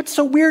 What's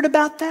so weird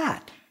about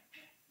that?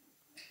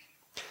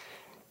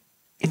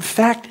 In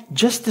fact,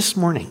 just this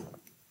morning,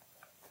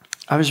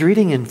 I was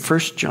reading in 1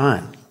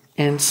 John,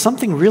 and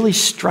something really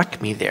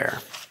struck me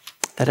there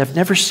that I've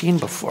never seen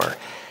before.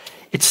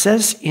 It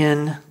says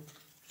in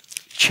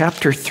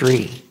chapter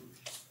 3,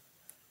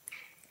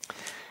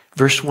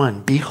 verse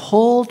 1,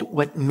 "Behold,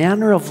 what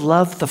manner of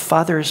love the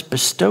Father has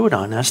bestowed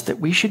on us, that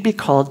we should be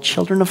called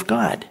children of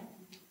God.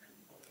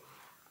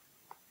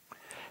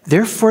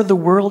 Therefore, the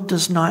world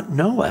does not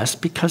know us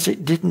because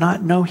it did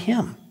not know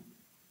him."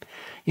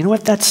 You know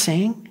what that's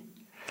saying?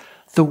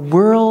 The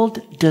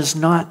world does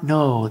not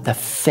know the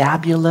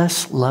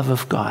fabulous love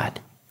of God.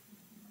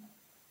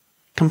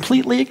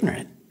 Completely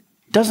ignorant.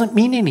 Doesn't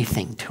mean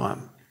anything to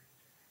them.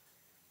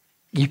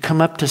 You come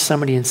up to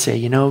somebody and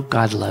say,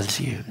 God loves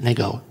you. And they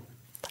go,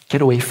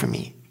 "Get away from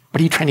me. What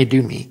are you trying to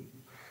do to me?"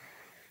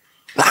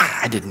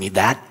 I didn't need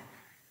that.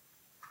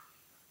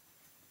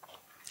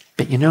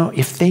 But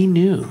if they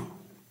knew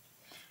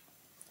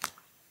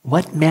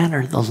what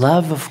manner the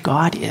love of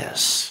God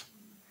is,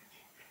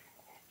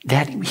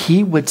 that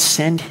he would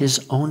send his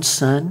own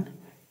son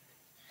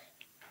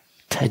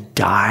to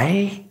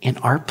die in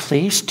our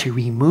place to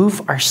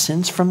remove our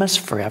sins from us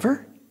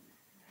forever,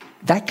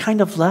 that kind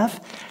of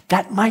love,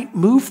 that might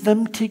move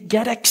them to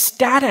get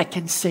ecstatic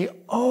and say,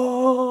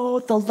 "Oh,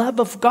 the love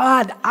of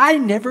God, I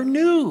never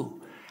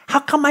knew.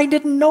 How come I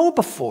didn't know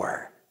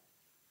before?"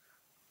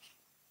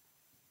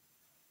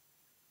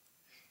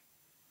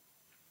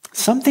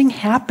 Something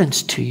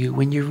happens to you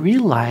when you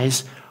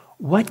realize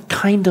what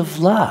kind of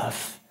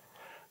love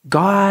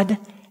God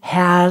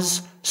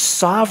has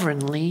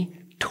sovereignly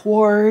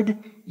toward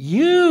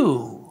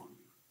you.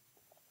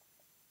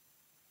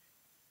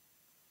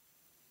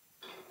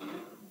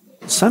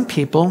 Some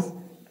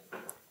people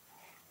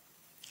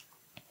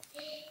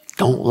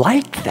don't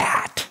like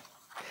that.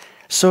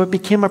 So it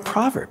became a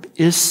proverb.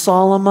 Is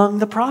Saul among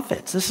the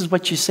prophets? This is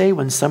what you say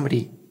when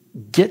somebody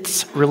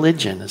gets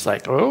religion. It's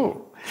like,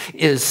 oh,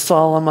 is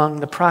Saul among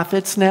the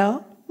prophets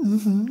now?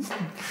 Mm-hmm.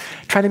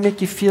 Try to make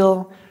you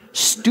feel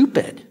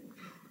stupid.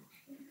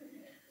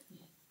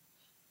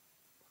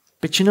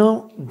 But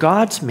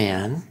God's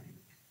man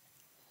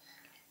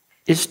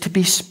is to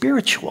be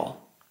spiritual.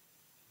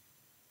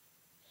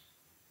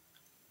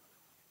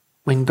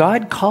 When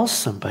God calls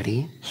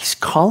somebody, he's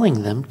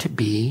calling them to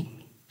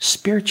be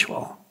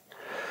spiritual.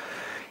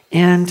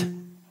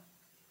 And,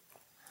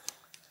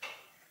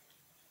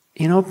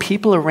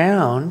 people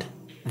around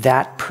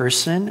that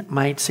person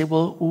might say,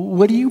 "Well,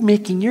 what are you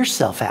making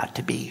yourself out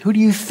to be? Who do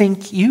you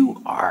think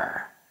you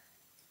are?"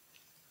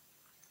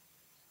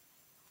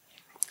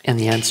 And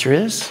the answer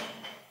is,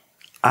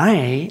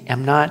 I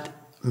am not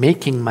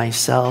making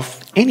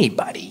myself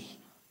anybody.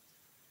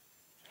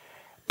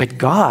 But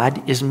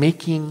God is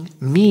making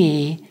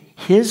me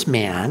his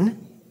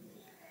man.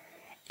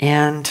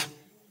 And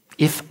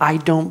if I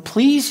don't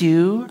please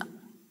you,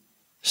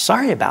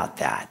 sorry about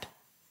that.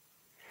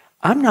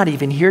 I'm not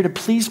even here to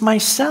please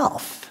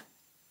myself.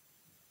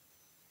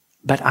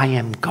 But I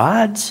am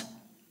God's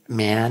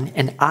man,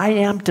 and I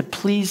am to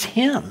please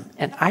him.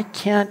 And I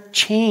can't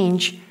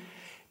change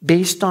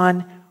based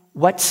on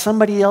what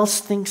somebody else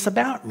thinks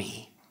about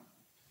me.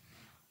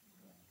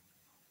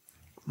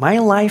 My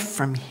life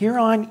from here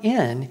on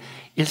in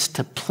is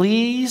to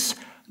please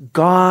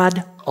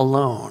God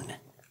alone.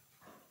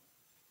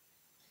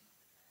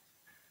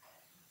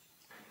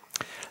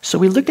 So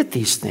we look at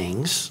these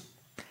things.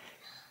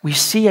 We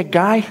see a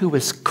guy who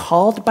was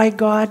called by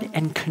God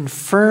and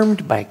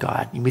confirmed by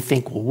God. And we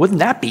think, well, wouldn't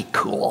that be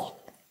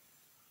cool?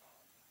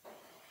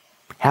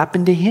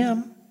 Happened to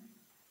him.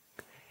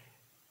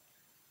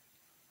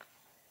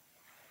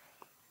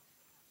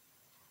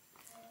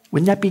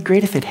 Wouldn't that be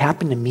great if it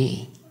happened to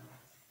me?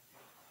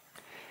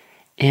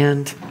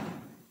 And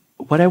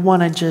what I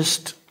want to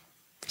just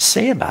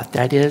say about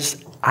that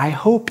is, I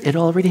hope it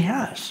already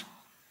has.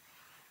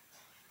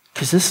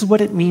 Because this is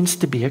what it means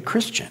to be a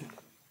Christian.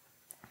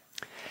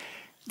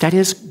 That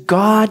is,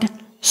 God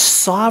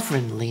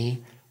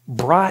sovereignly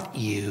brought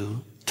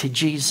you to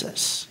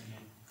Jesus.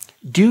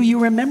 Do you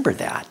remember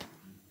that?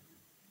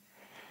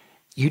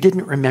 You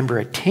didn't remember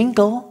a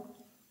tingle.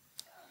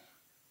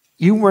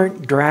 You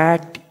weren't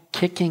dragged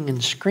kicking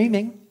and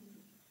screaming.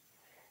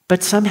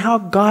 But somehow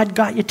God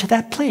got you to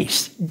that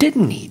place,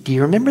 didn't he? Do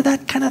you remember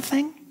that kind of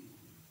thing?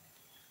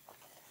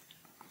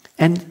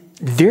 And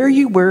there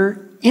you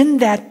were in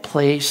that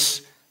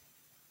place,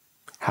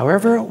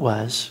 however it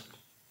was,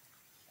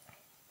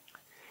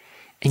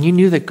 and you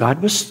knew that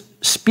God was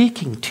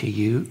speaking to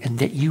you and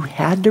that you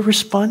had to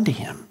respond to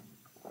him,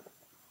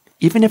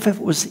 even if it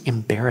was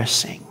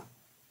embarrassing.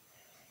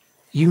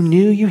 You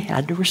knew you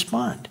had to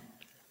respond.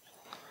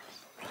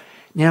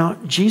 Now,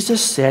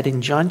 Jesus said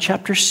in John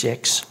chapter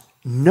 6,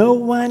 "No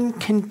one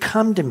can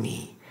come to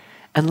me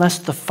unless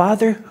the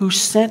Father who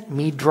sent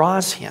me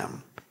draws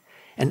him,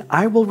 and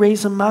I will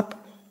raise him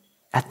up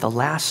at the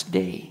last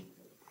day.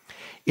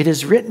 It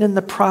is written in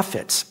the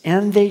prophets,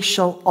 and they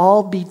shall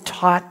all be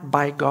taught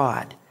by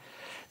God.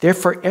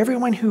 Therefore,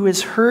 everyone who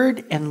has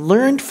heard and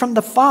learned from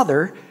the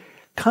Father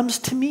comes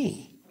to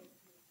me."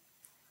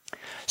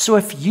 So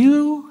if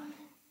you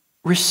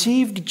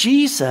received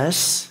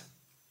Jesus,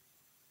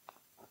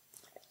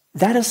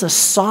 That is a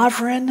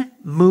sovereign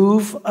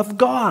move of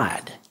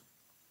God.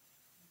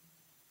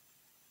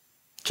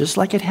 Just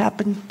like it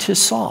happened to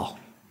Saul.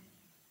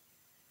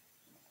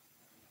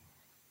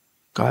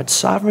 God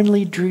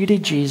sovereignly drew to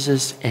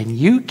Jesus, and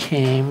you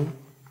came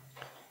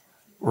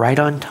right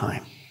on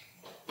time.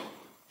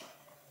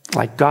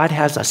 Like God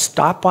has a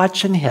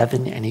stopwatch in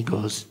heaven, and he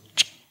goes,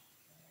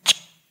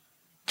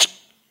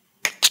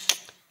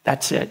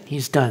 that's it.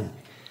 He's done.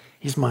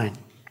 He's mine.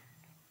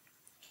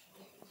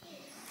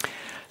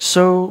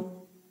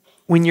 So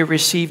when you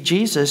receive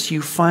Jesus,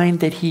 you find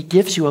that he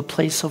gives you a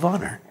place of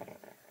honor.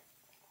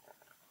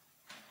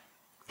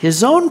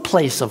 His own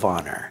place of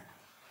honor.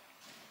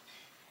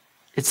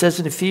 It says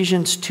in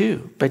Ephesians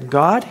 2, but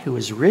God, who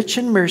is rich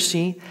in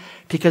mercy,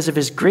 because of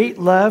his great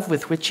love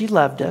with which he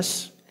loved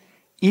us,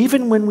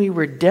 even when we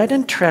were dead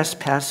in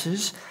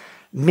trespasses,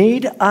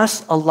 made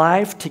us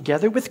alive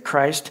together with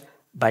Christ.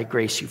 By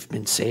grace you've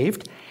been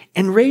saved,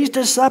 and raised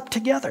us up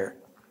together,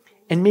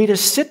 and made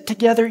us sit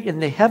together in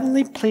the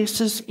heavenly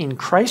places in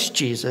Christ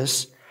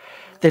Jesus,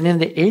 that in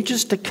the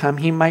ages to come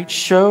he might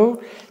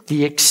show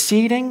the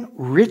exceeding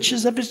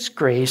riches of his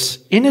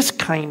grace in his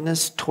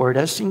kindness toward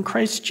us in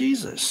Christ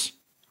Jesus.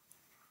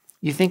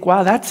 You think,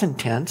 wow, that's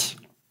intense.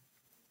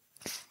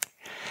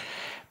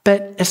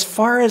 But as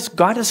far as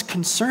God is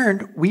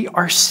concerned, we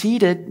are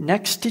seated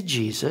next to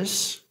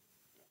Jesus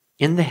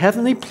in the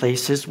heavenly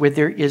places where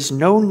there is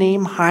no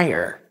name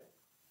higher.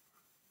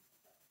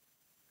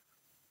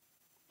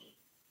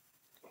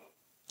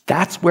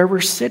 That's where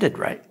we're seated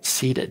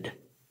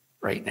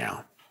right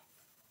now.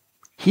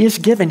 He has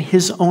given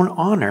his own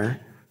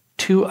honor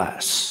to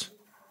us.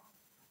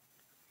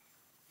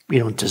 We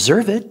don't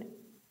deserve it,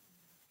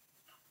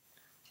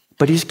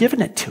 but he's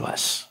given it to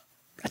us.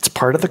 That's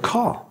part of the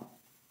call.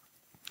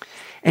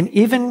 And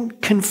even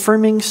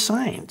confirming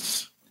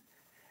signs.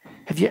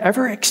 Have you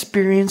ever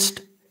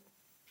experienced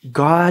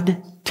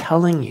God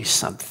telling you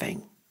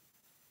something?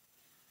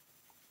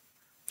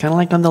 Kind of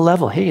like on the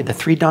level, hey,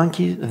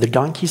 the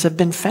donkeys have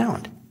been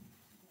found.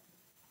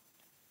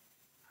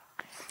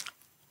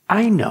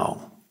 I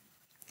know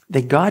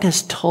that God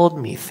has told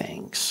me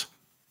things.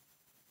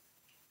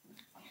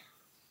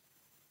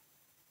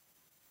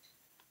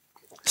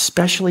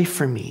 Especially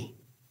for me.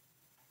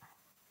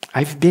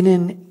 I've been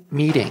in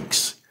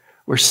meetings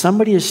where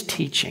somebody is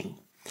teaching,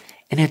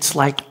 and it's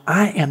like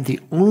I am the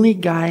only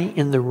guy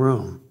in the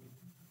room.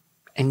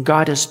 And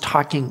God is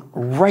talking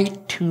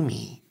right to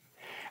me.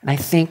 And I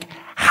think,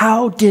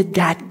 how did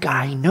that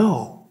guy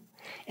know?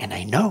 And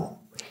I know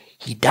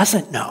he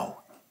doesn't know.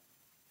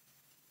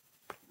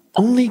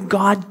 Only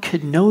God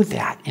could know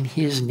that, and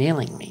he is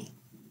nailing me.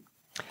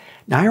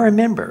 Now I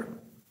remember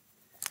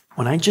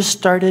when I just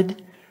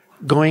started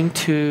going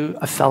to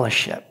a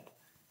fellowship,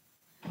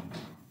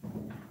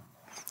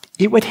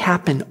 it would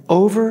happen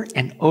over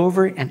and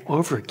over and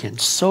over again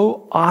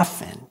so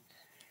often.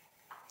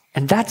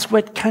 And that's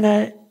what kind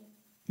of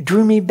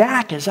drew me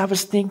back as I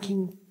was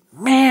thinking,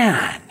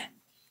 man,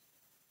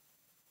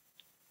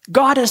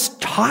 God is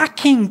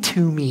talking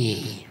to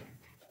me.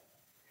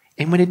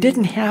 And when it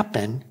didn't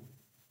happen,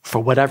 for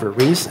whatever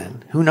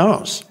reason, who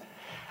knows?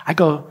 I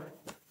go,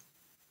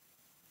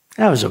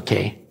 that was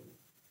okay.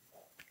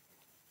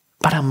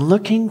 But I'm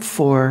looking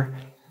for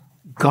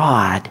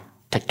God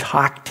to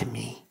talk to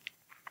me.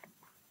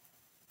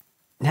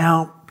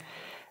 Now,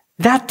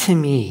 that to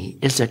me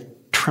is a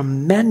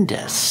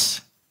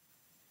tremendous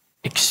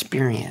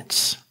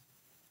experience.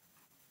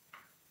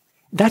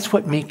 That's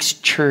what makes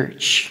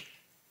church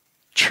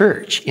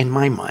in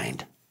my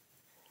mind,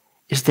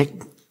 is that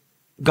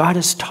God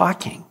is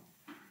talking.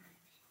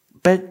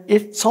 But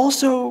it's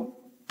also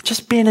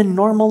just being a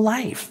normal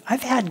life.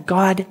 I've had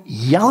God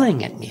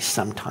yelling at me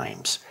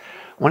sometimes.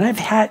 When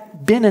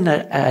I've been in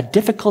a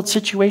difficult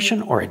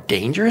situation or a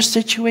dangerous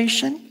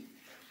situation,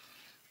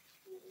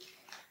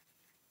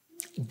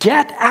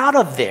 get out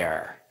of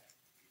there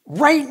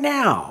right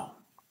now.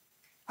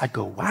 I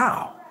go,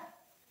 wow.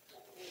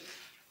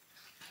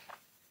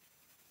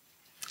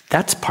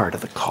 That's part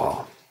of the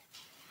call.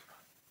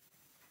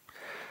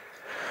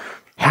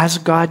 Has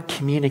God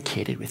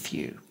communicated with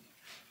you?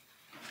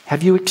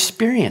 Have you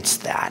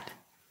experienced that?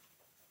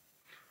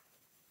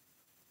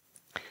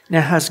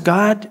 Now, has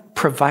God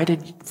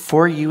provided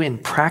for you in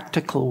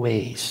practical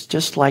ways,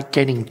 just like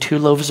getting 2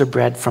 loaves of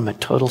bread from a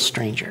total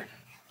stranger?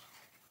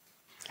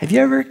 Have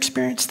you ever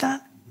experienced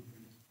that?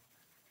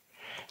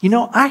 You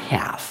know, I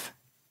have.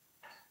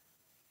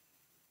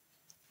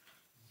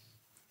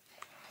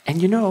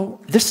 And you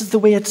know, this is the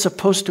way it's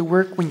supposed to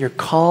work when you're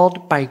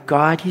called by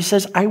God. He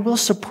says, I will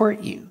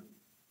support you.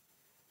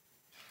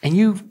 And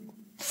you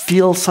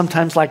feel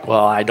sometimes like,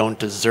 well, I don't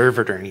deserve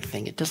it or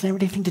anything. It doesn't have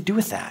anything to do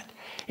with that.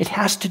 It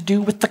has to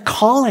do with the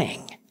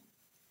calling.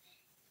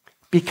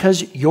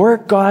 Because you're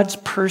God's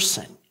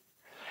person.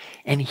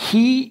 And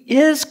he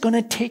is going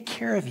to take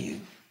care of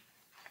you.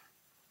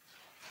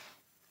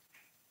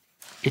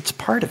 It's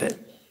part of it.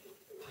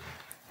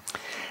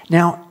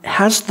 Now,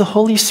 has the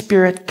Holy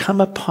Spirit come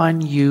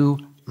upon you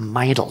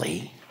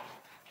mightily?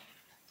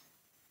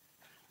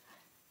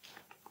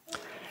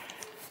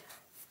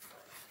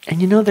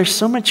 And you know, there's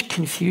so much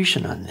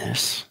confusion on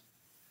this.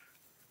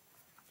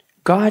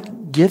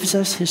 God gives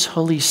us his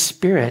Holy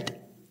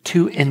Spirit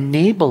to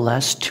enable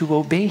us to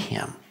obey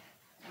him.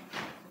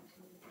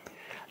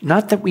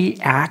 Not that we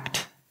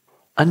act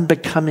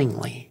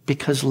unbecomingly,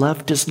 because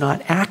love does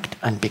not act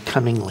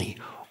unbecomingly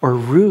or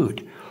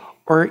rude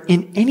or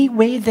in any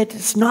way that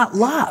is not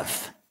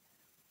love.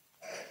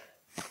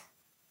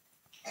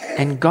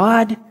 And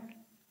God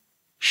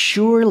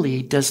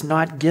surely does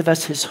not give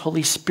us his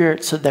Holy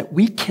Spirit so that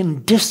we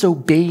can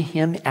disobey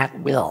him at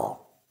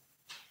will.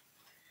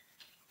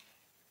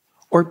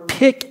 Or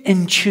pick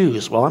and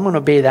choose. Well, I'm going to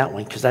obey that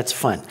one because that's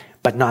fun,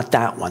 but not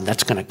that one.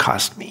 That's going to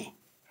cost me.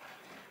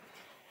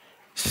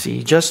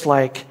 See, just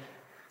like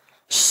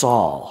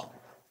Saul,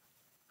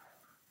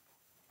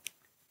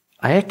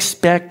 I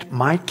expect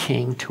my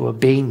king to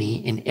obey me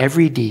in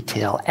every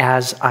detail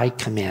as I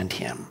command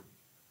him.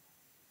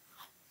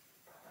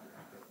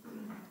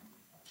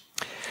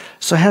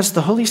 So has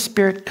the Holy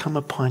Spirit come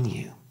upon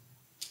you?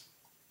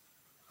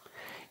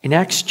 In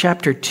Acts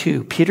chapter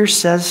 2, Peter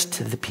says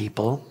to the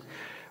people,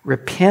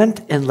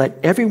 repent and let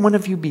every one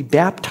of you be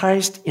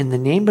baptized in the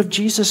name of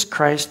Jesus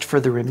Christ for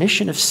the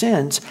remission of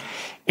sins,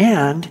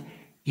 and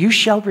you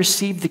shall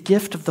receive the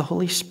gift of the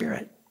Holy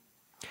Spirit.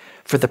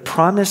 For the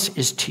promise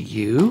is to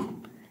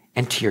you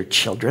and to your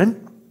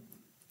children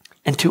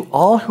and to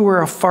all who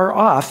are afar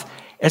off,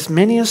 as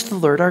many as the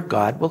Lord our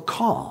God will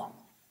call.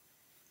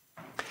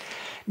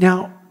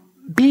 Now,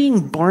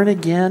 being born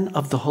again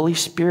of the Holy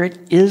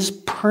Spirit is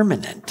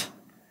permanent.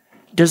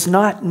 Does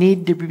not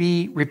need to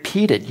be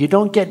repeated. You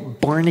don't get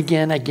born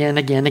again,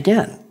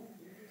 again.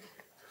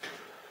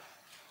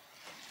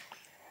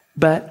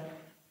 But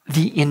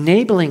the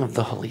enabling of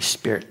the Holy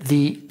Spirit,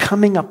 the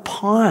coming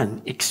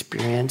upon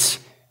experience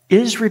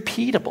is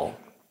repeatable,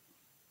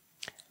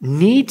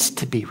 needs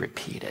to be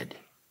repeated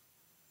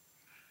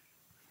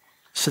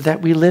so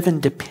that we live in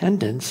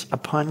dependence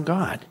upon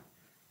God.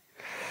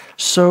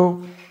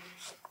 So,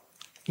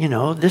 you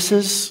know, this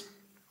is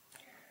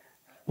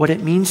what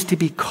it means to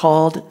be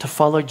called to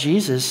follow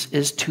Jesus,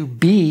 is to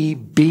be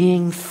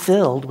being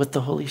filled with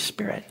the Holy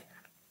Spirit.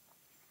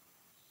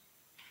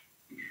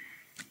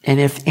 And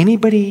if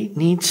anybody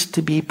needs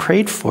to be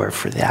prayed for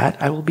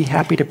that, I will be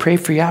happy to pray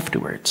for you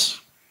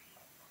afterwards.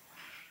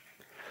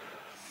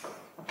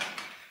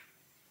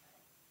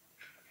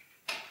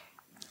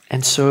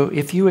 And so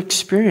if you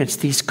experience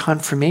these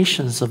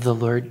confirmations of the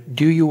Lord,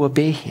 do you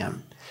obey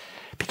him?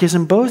 Because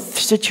in both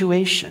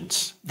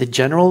situations, the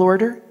general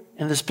order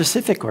and the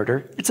specific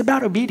order, it's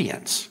about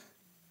obedience.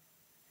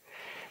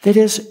 That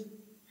is,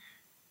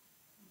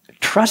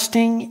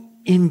 trusting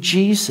in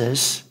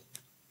Jesus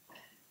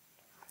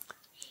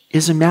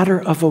is a matter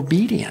of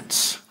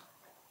obedience.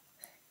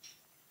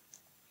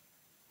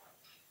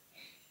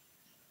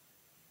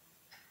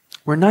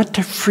 We're not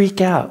to freak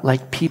out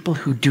like people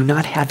who do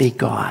not have a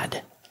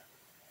God.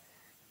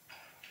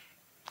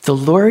 The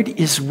Lord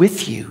is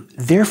with you,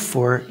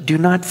 therefore do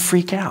not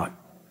freak out.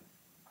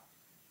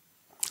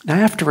 Now, I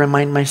have to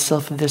remind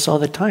myself of this all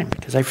the time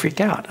because I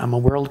freak out. I'm a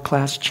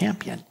world-class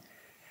champion.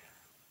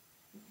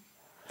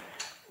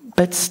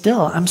 But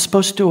still, I'm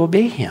supposed to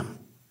obey him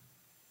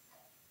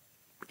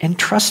and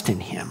trust in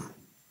him.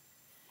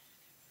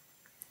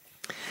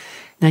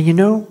 Now, you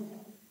know,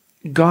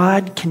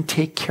 God can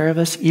take care of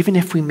us even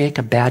if we make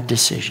a bad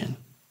decision.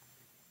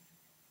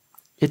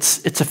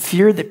 It's a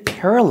fear that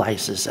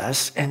paralyzes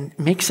us and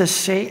makes us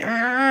say,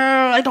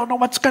 I don't know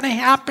what's going to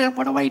happen.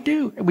 What do I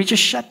do? And we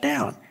just shut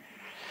down.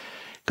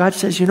 God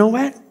says, you know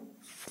what?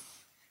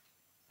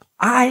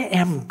 I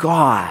am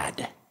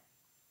God.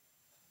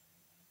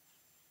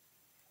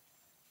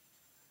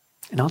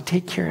 And I'll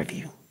take care of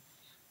you.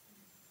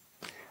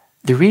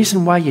 The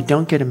reason why you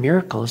don't get a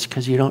miracle is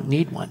because you don't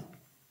need one.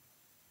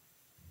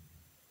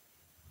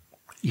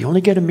 You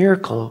only get a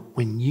miracle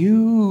when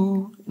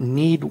you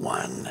need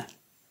one.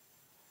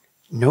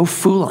 No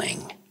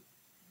fooling.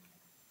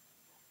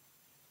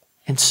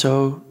 And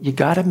so you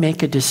got to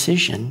make a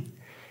decision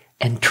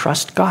and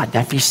trust God.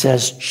 Now, if he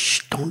says,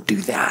 shh, don't do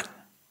that.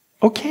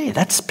 Okay,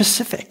 that's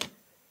specific.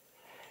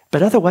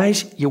 But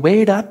otherwise, you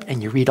weigh it up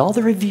and you read all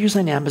the reviews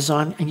on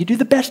Amazon and you do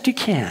the best you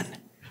can.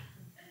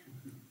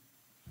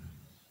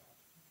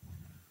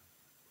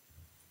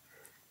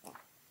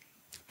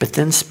 But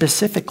then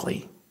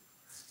specifically,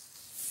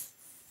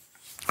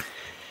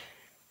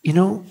 you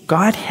know,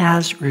 God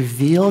has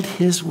revealed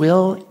his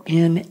will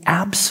in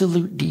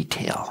absolute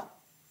detail.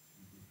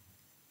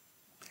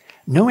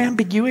 No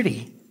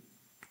ambiguity.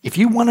 If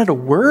you wanted a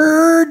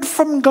word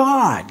from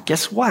God,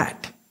 guess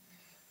what?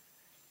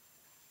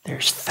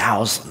 There's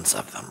thousands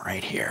of them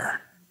right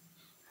here.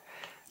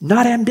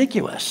 Not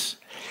ambiguous.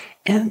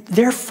 And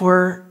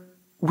therefore,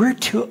 we're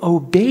to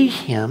obey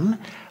him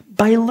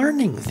by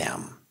learning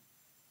them.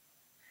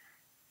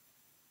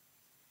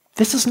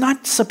 This is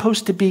not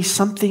supposed to be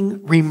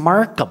something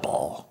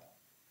remarkable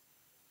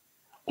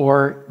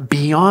or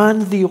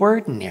beyond the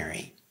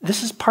ordinary.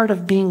 This is part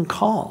of being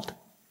called.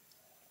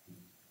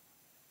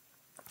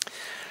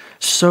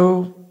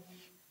 So,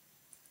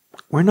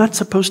 we're not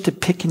supposed to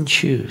pick and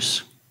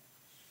choose.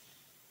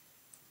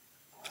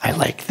 I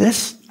like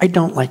this. I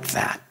don't like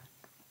that.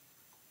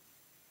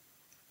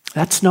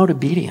 That's not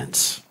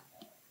obedience.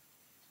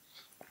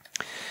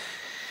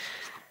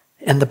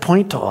 And the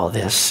point to all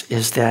this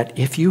is that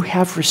if you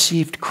have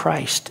received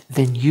Christ,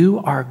 then you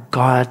are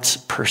God's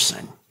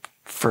person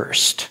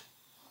first.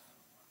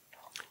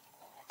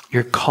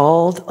 You're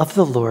called of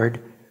the Lord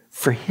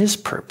for his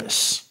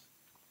purpose.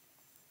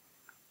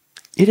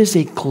 It is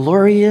a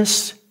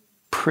glorious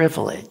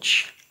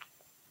privilege,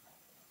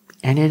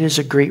 and it is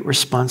a great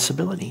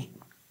responsibility.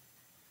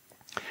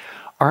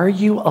 Are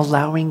you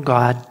allowing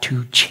God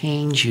to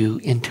change you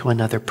into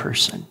another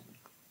person?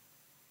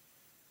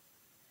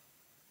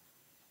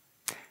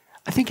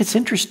 I think it's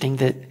interesting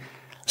that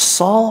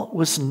Saul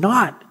was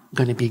not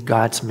going to be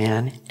God's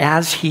man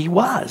as he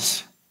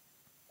was.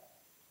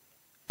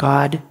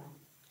 God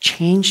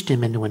changed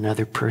him into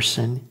another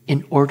person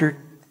in order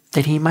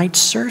that he might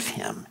serve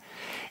him.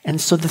 And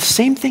so the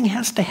same thing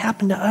has to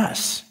happen to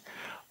us.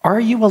 Are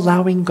you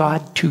allowing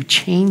God to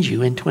change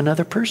you into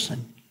another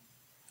person?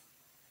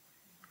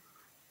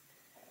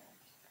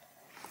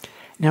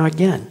 Now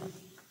again,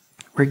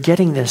 we're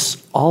getting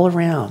this all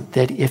around,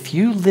 that if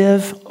you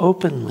live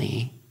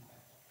openly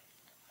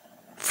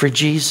for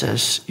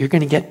Jesus, you're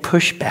going to get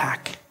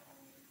pushback.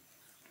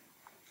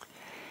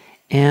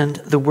 And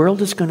the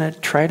world is going to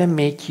try to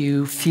make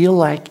you feel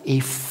like a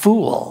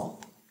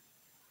fool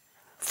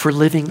for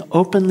living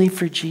openly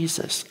for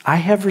Jesus. I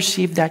have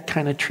received that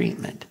kind of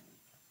treatment.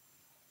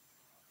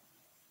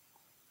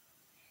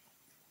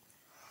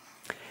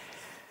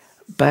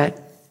 But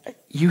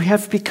you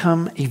have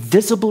become a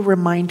visible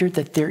reminder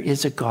that there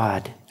is a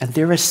God, and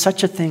there is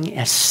such a thing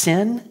as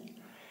sin,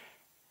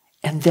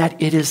 and that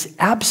it is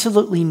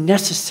absolutely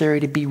necessary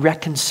to be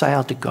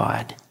reconciled to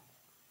God.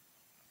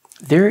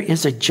 There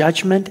is a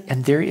judgment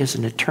and there is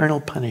an eternal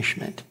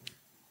punishment.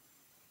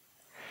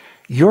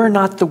 You're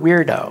not the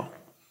weirdo.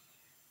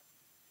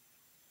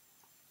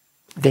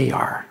 They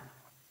are.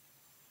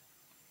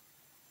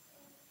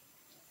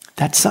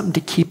 That's something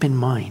to keep in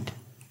mind,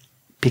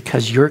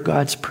 because you're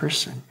God's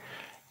person.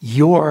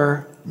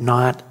 You're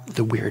not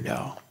the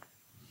weirdo.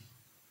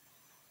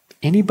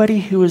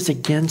 Anybody who is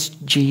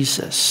against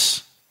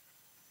Jesus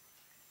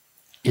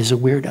is a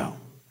weirdo.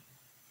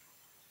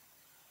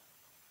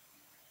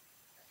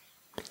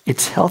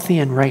 It's healthy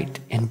and right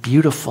and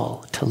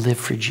beautiful to live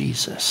for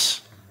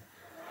Jesus.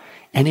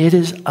 And it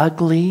is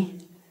ugly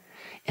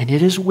and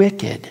it is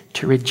wicked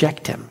to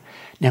reject him.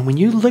 Now, when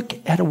you look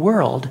at a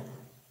world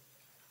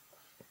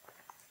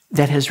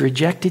that has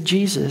rejected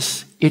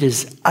Jesus, it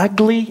is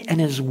ugly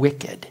and is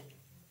wicked.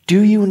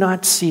 Do you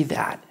not see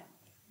that?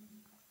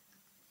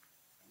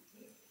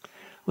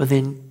 Well,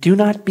 then do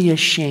not be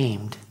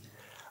ashamed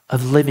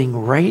of living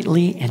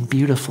rightly and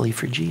beautifully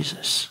for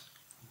Jesus.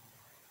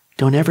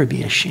 Don't ever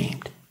be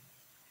ashamed.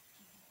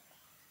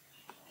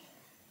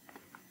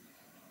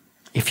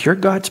 If you're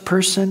God's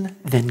person,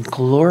 then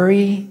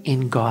glory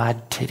in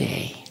God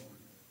today.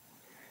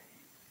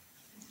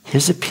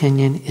 His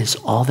opinion is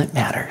all that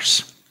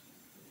matters.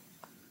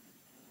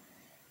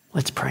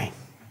 Let's pray.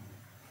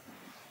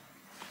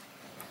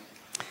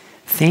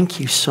 Thank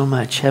you so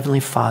much,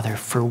 Heavenly Father,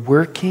 for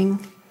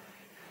working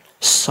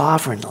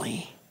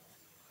sovereignly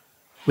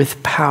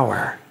with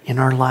power in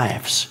our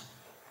lives.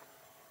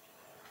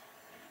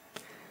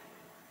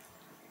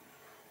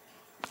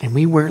 And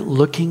we weren't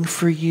looking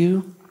for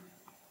you.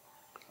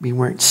 We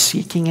weren't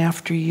seeking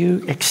after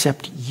you,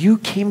 except you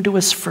came to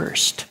us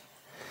first.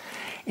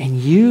 And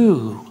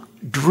you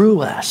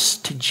drew us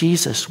to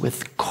Jesus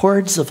with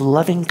cords of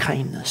loving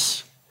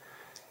kindness.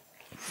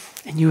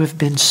 And you have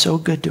been so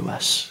good to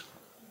us.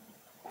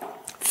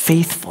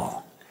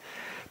 Faithful,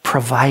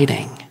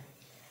 providing,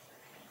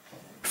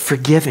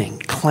 forgiving,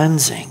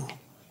 cleansing.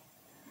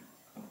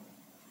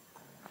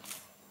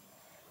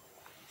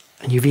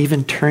 And you've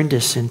even turned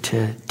us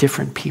into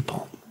different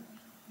people.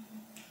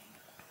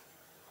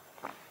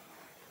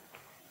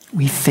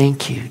 We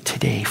thank you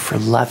today for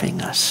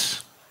loving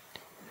us.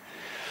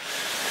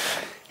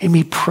 And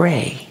we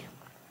pray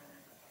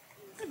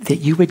that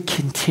you would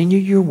continue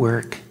your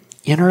work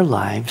in our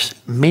lives,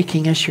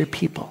 making us your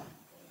people.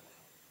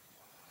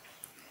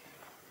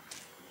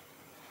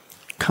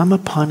 Come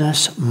upon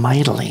us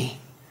mightily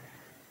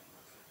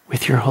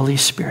with your Holy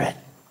Spirit.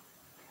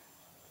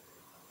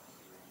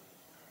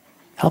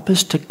 Help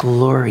us to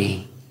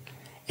glory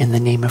in the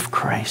name of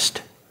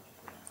Christ.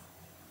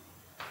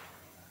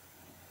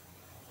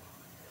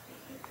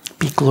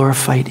 Be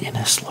glorified in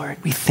us,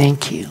 Lord. We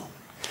thank you.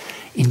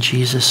 In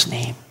Jesus'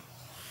 name,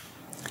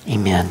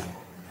 amen.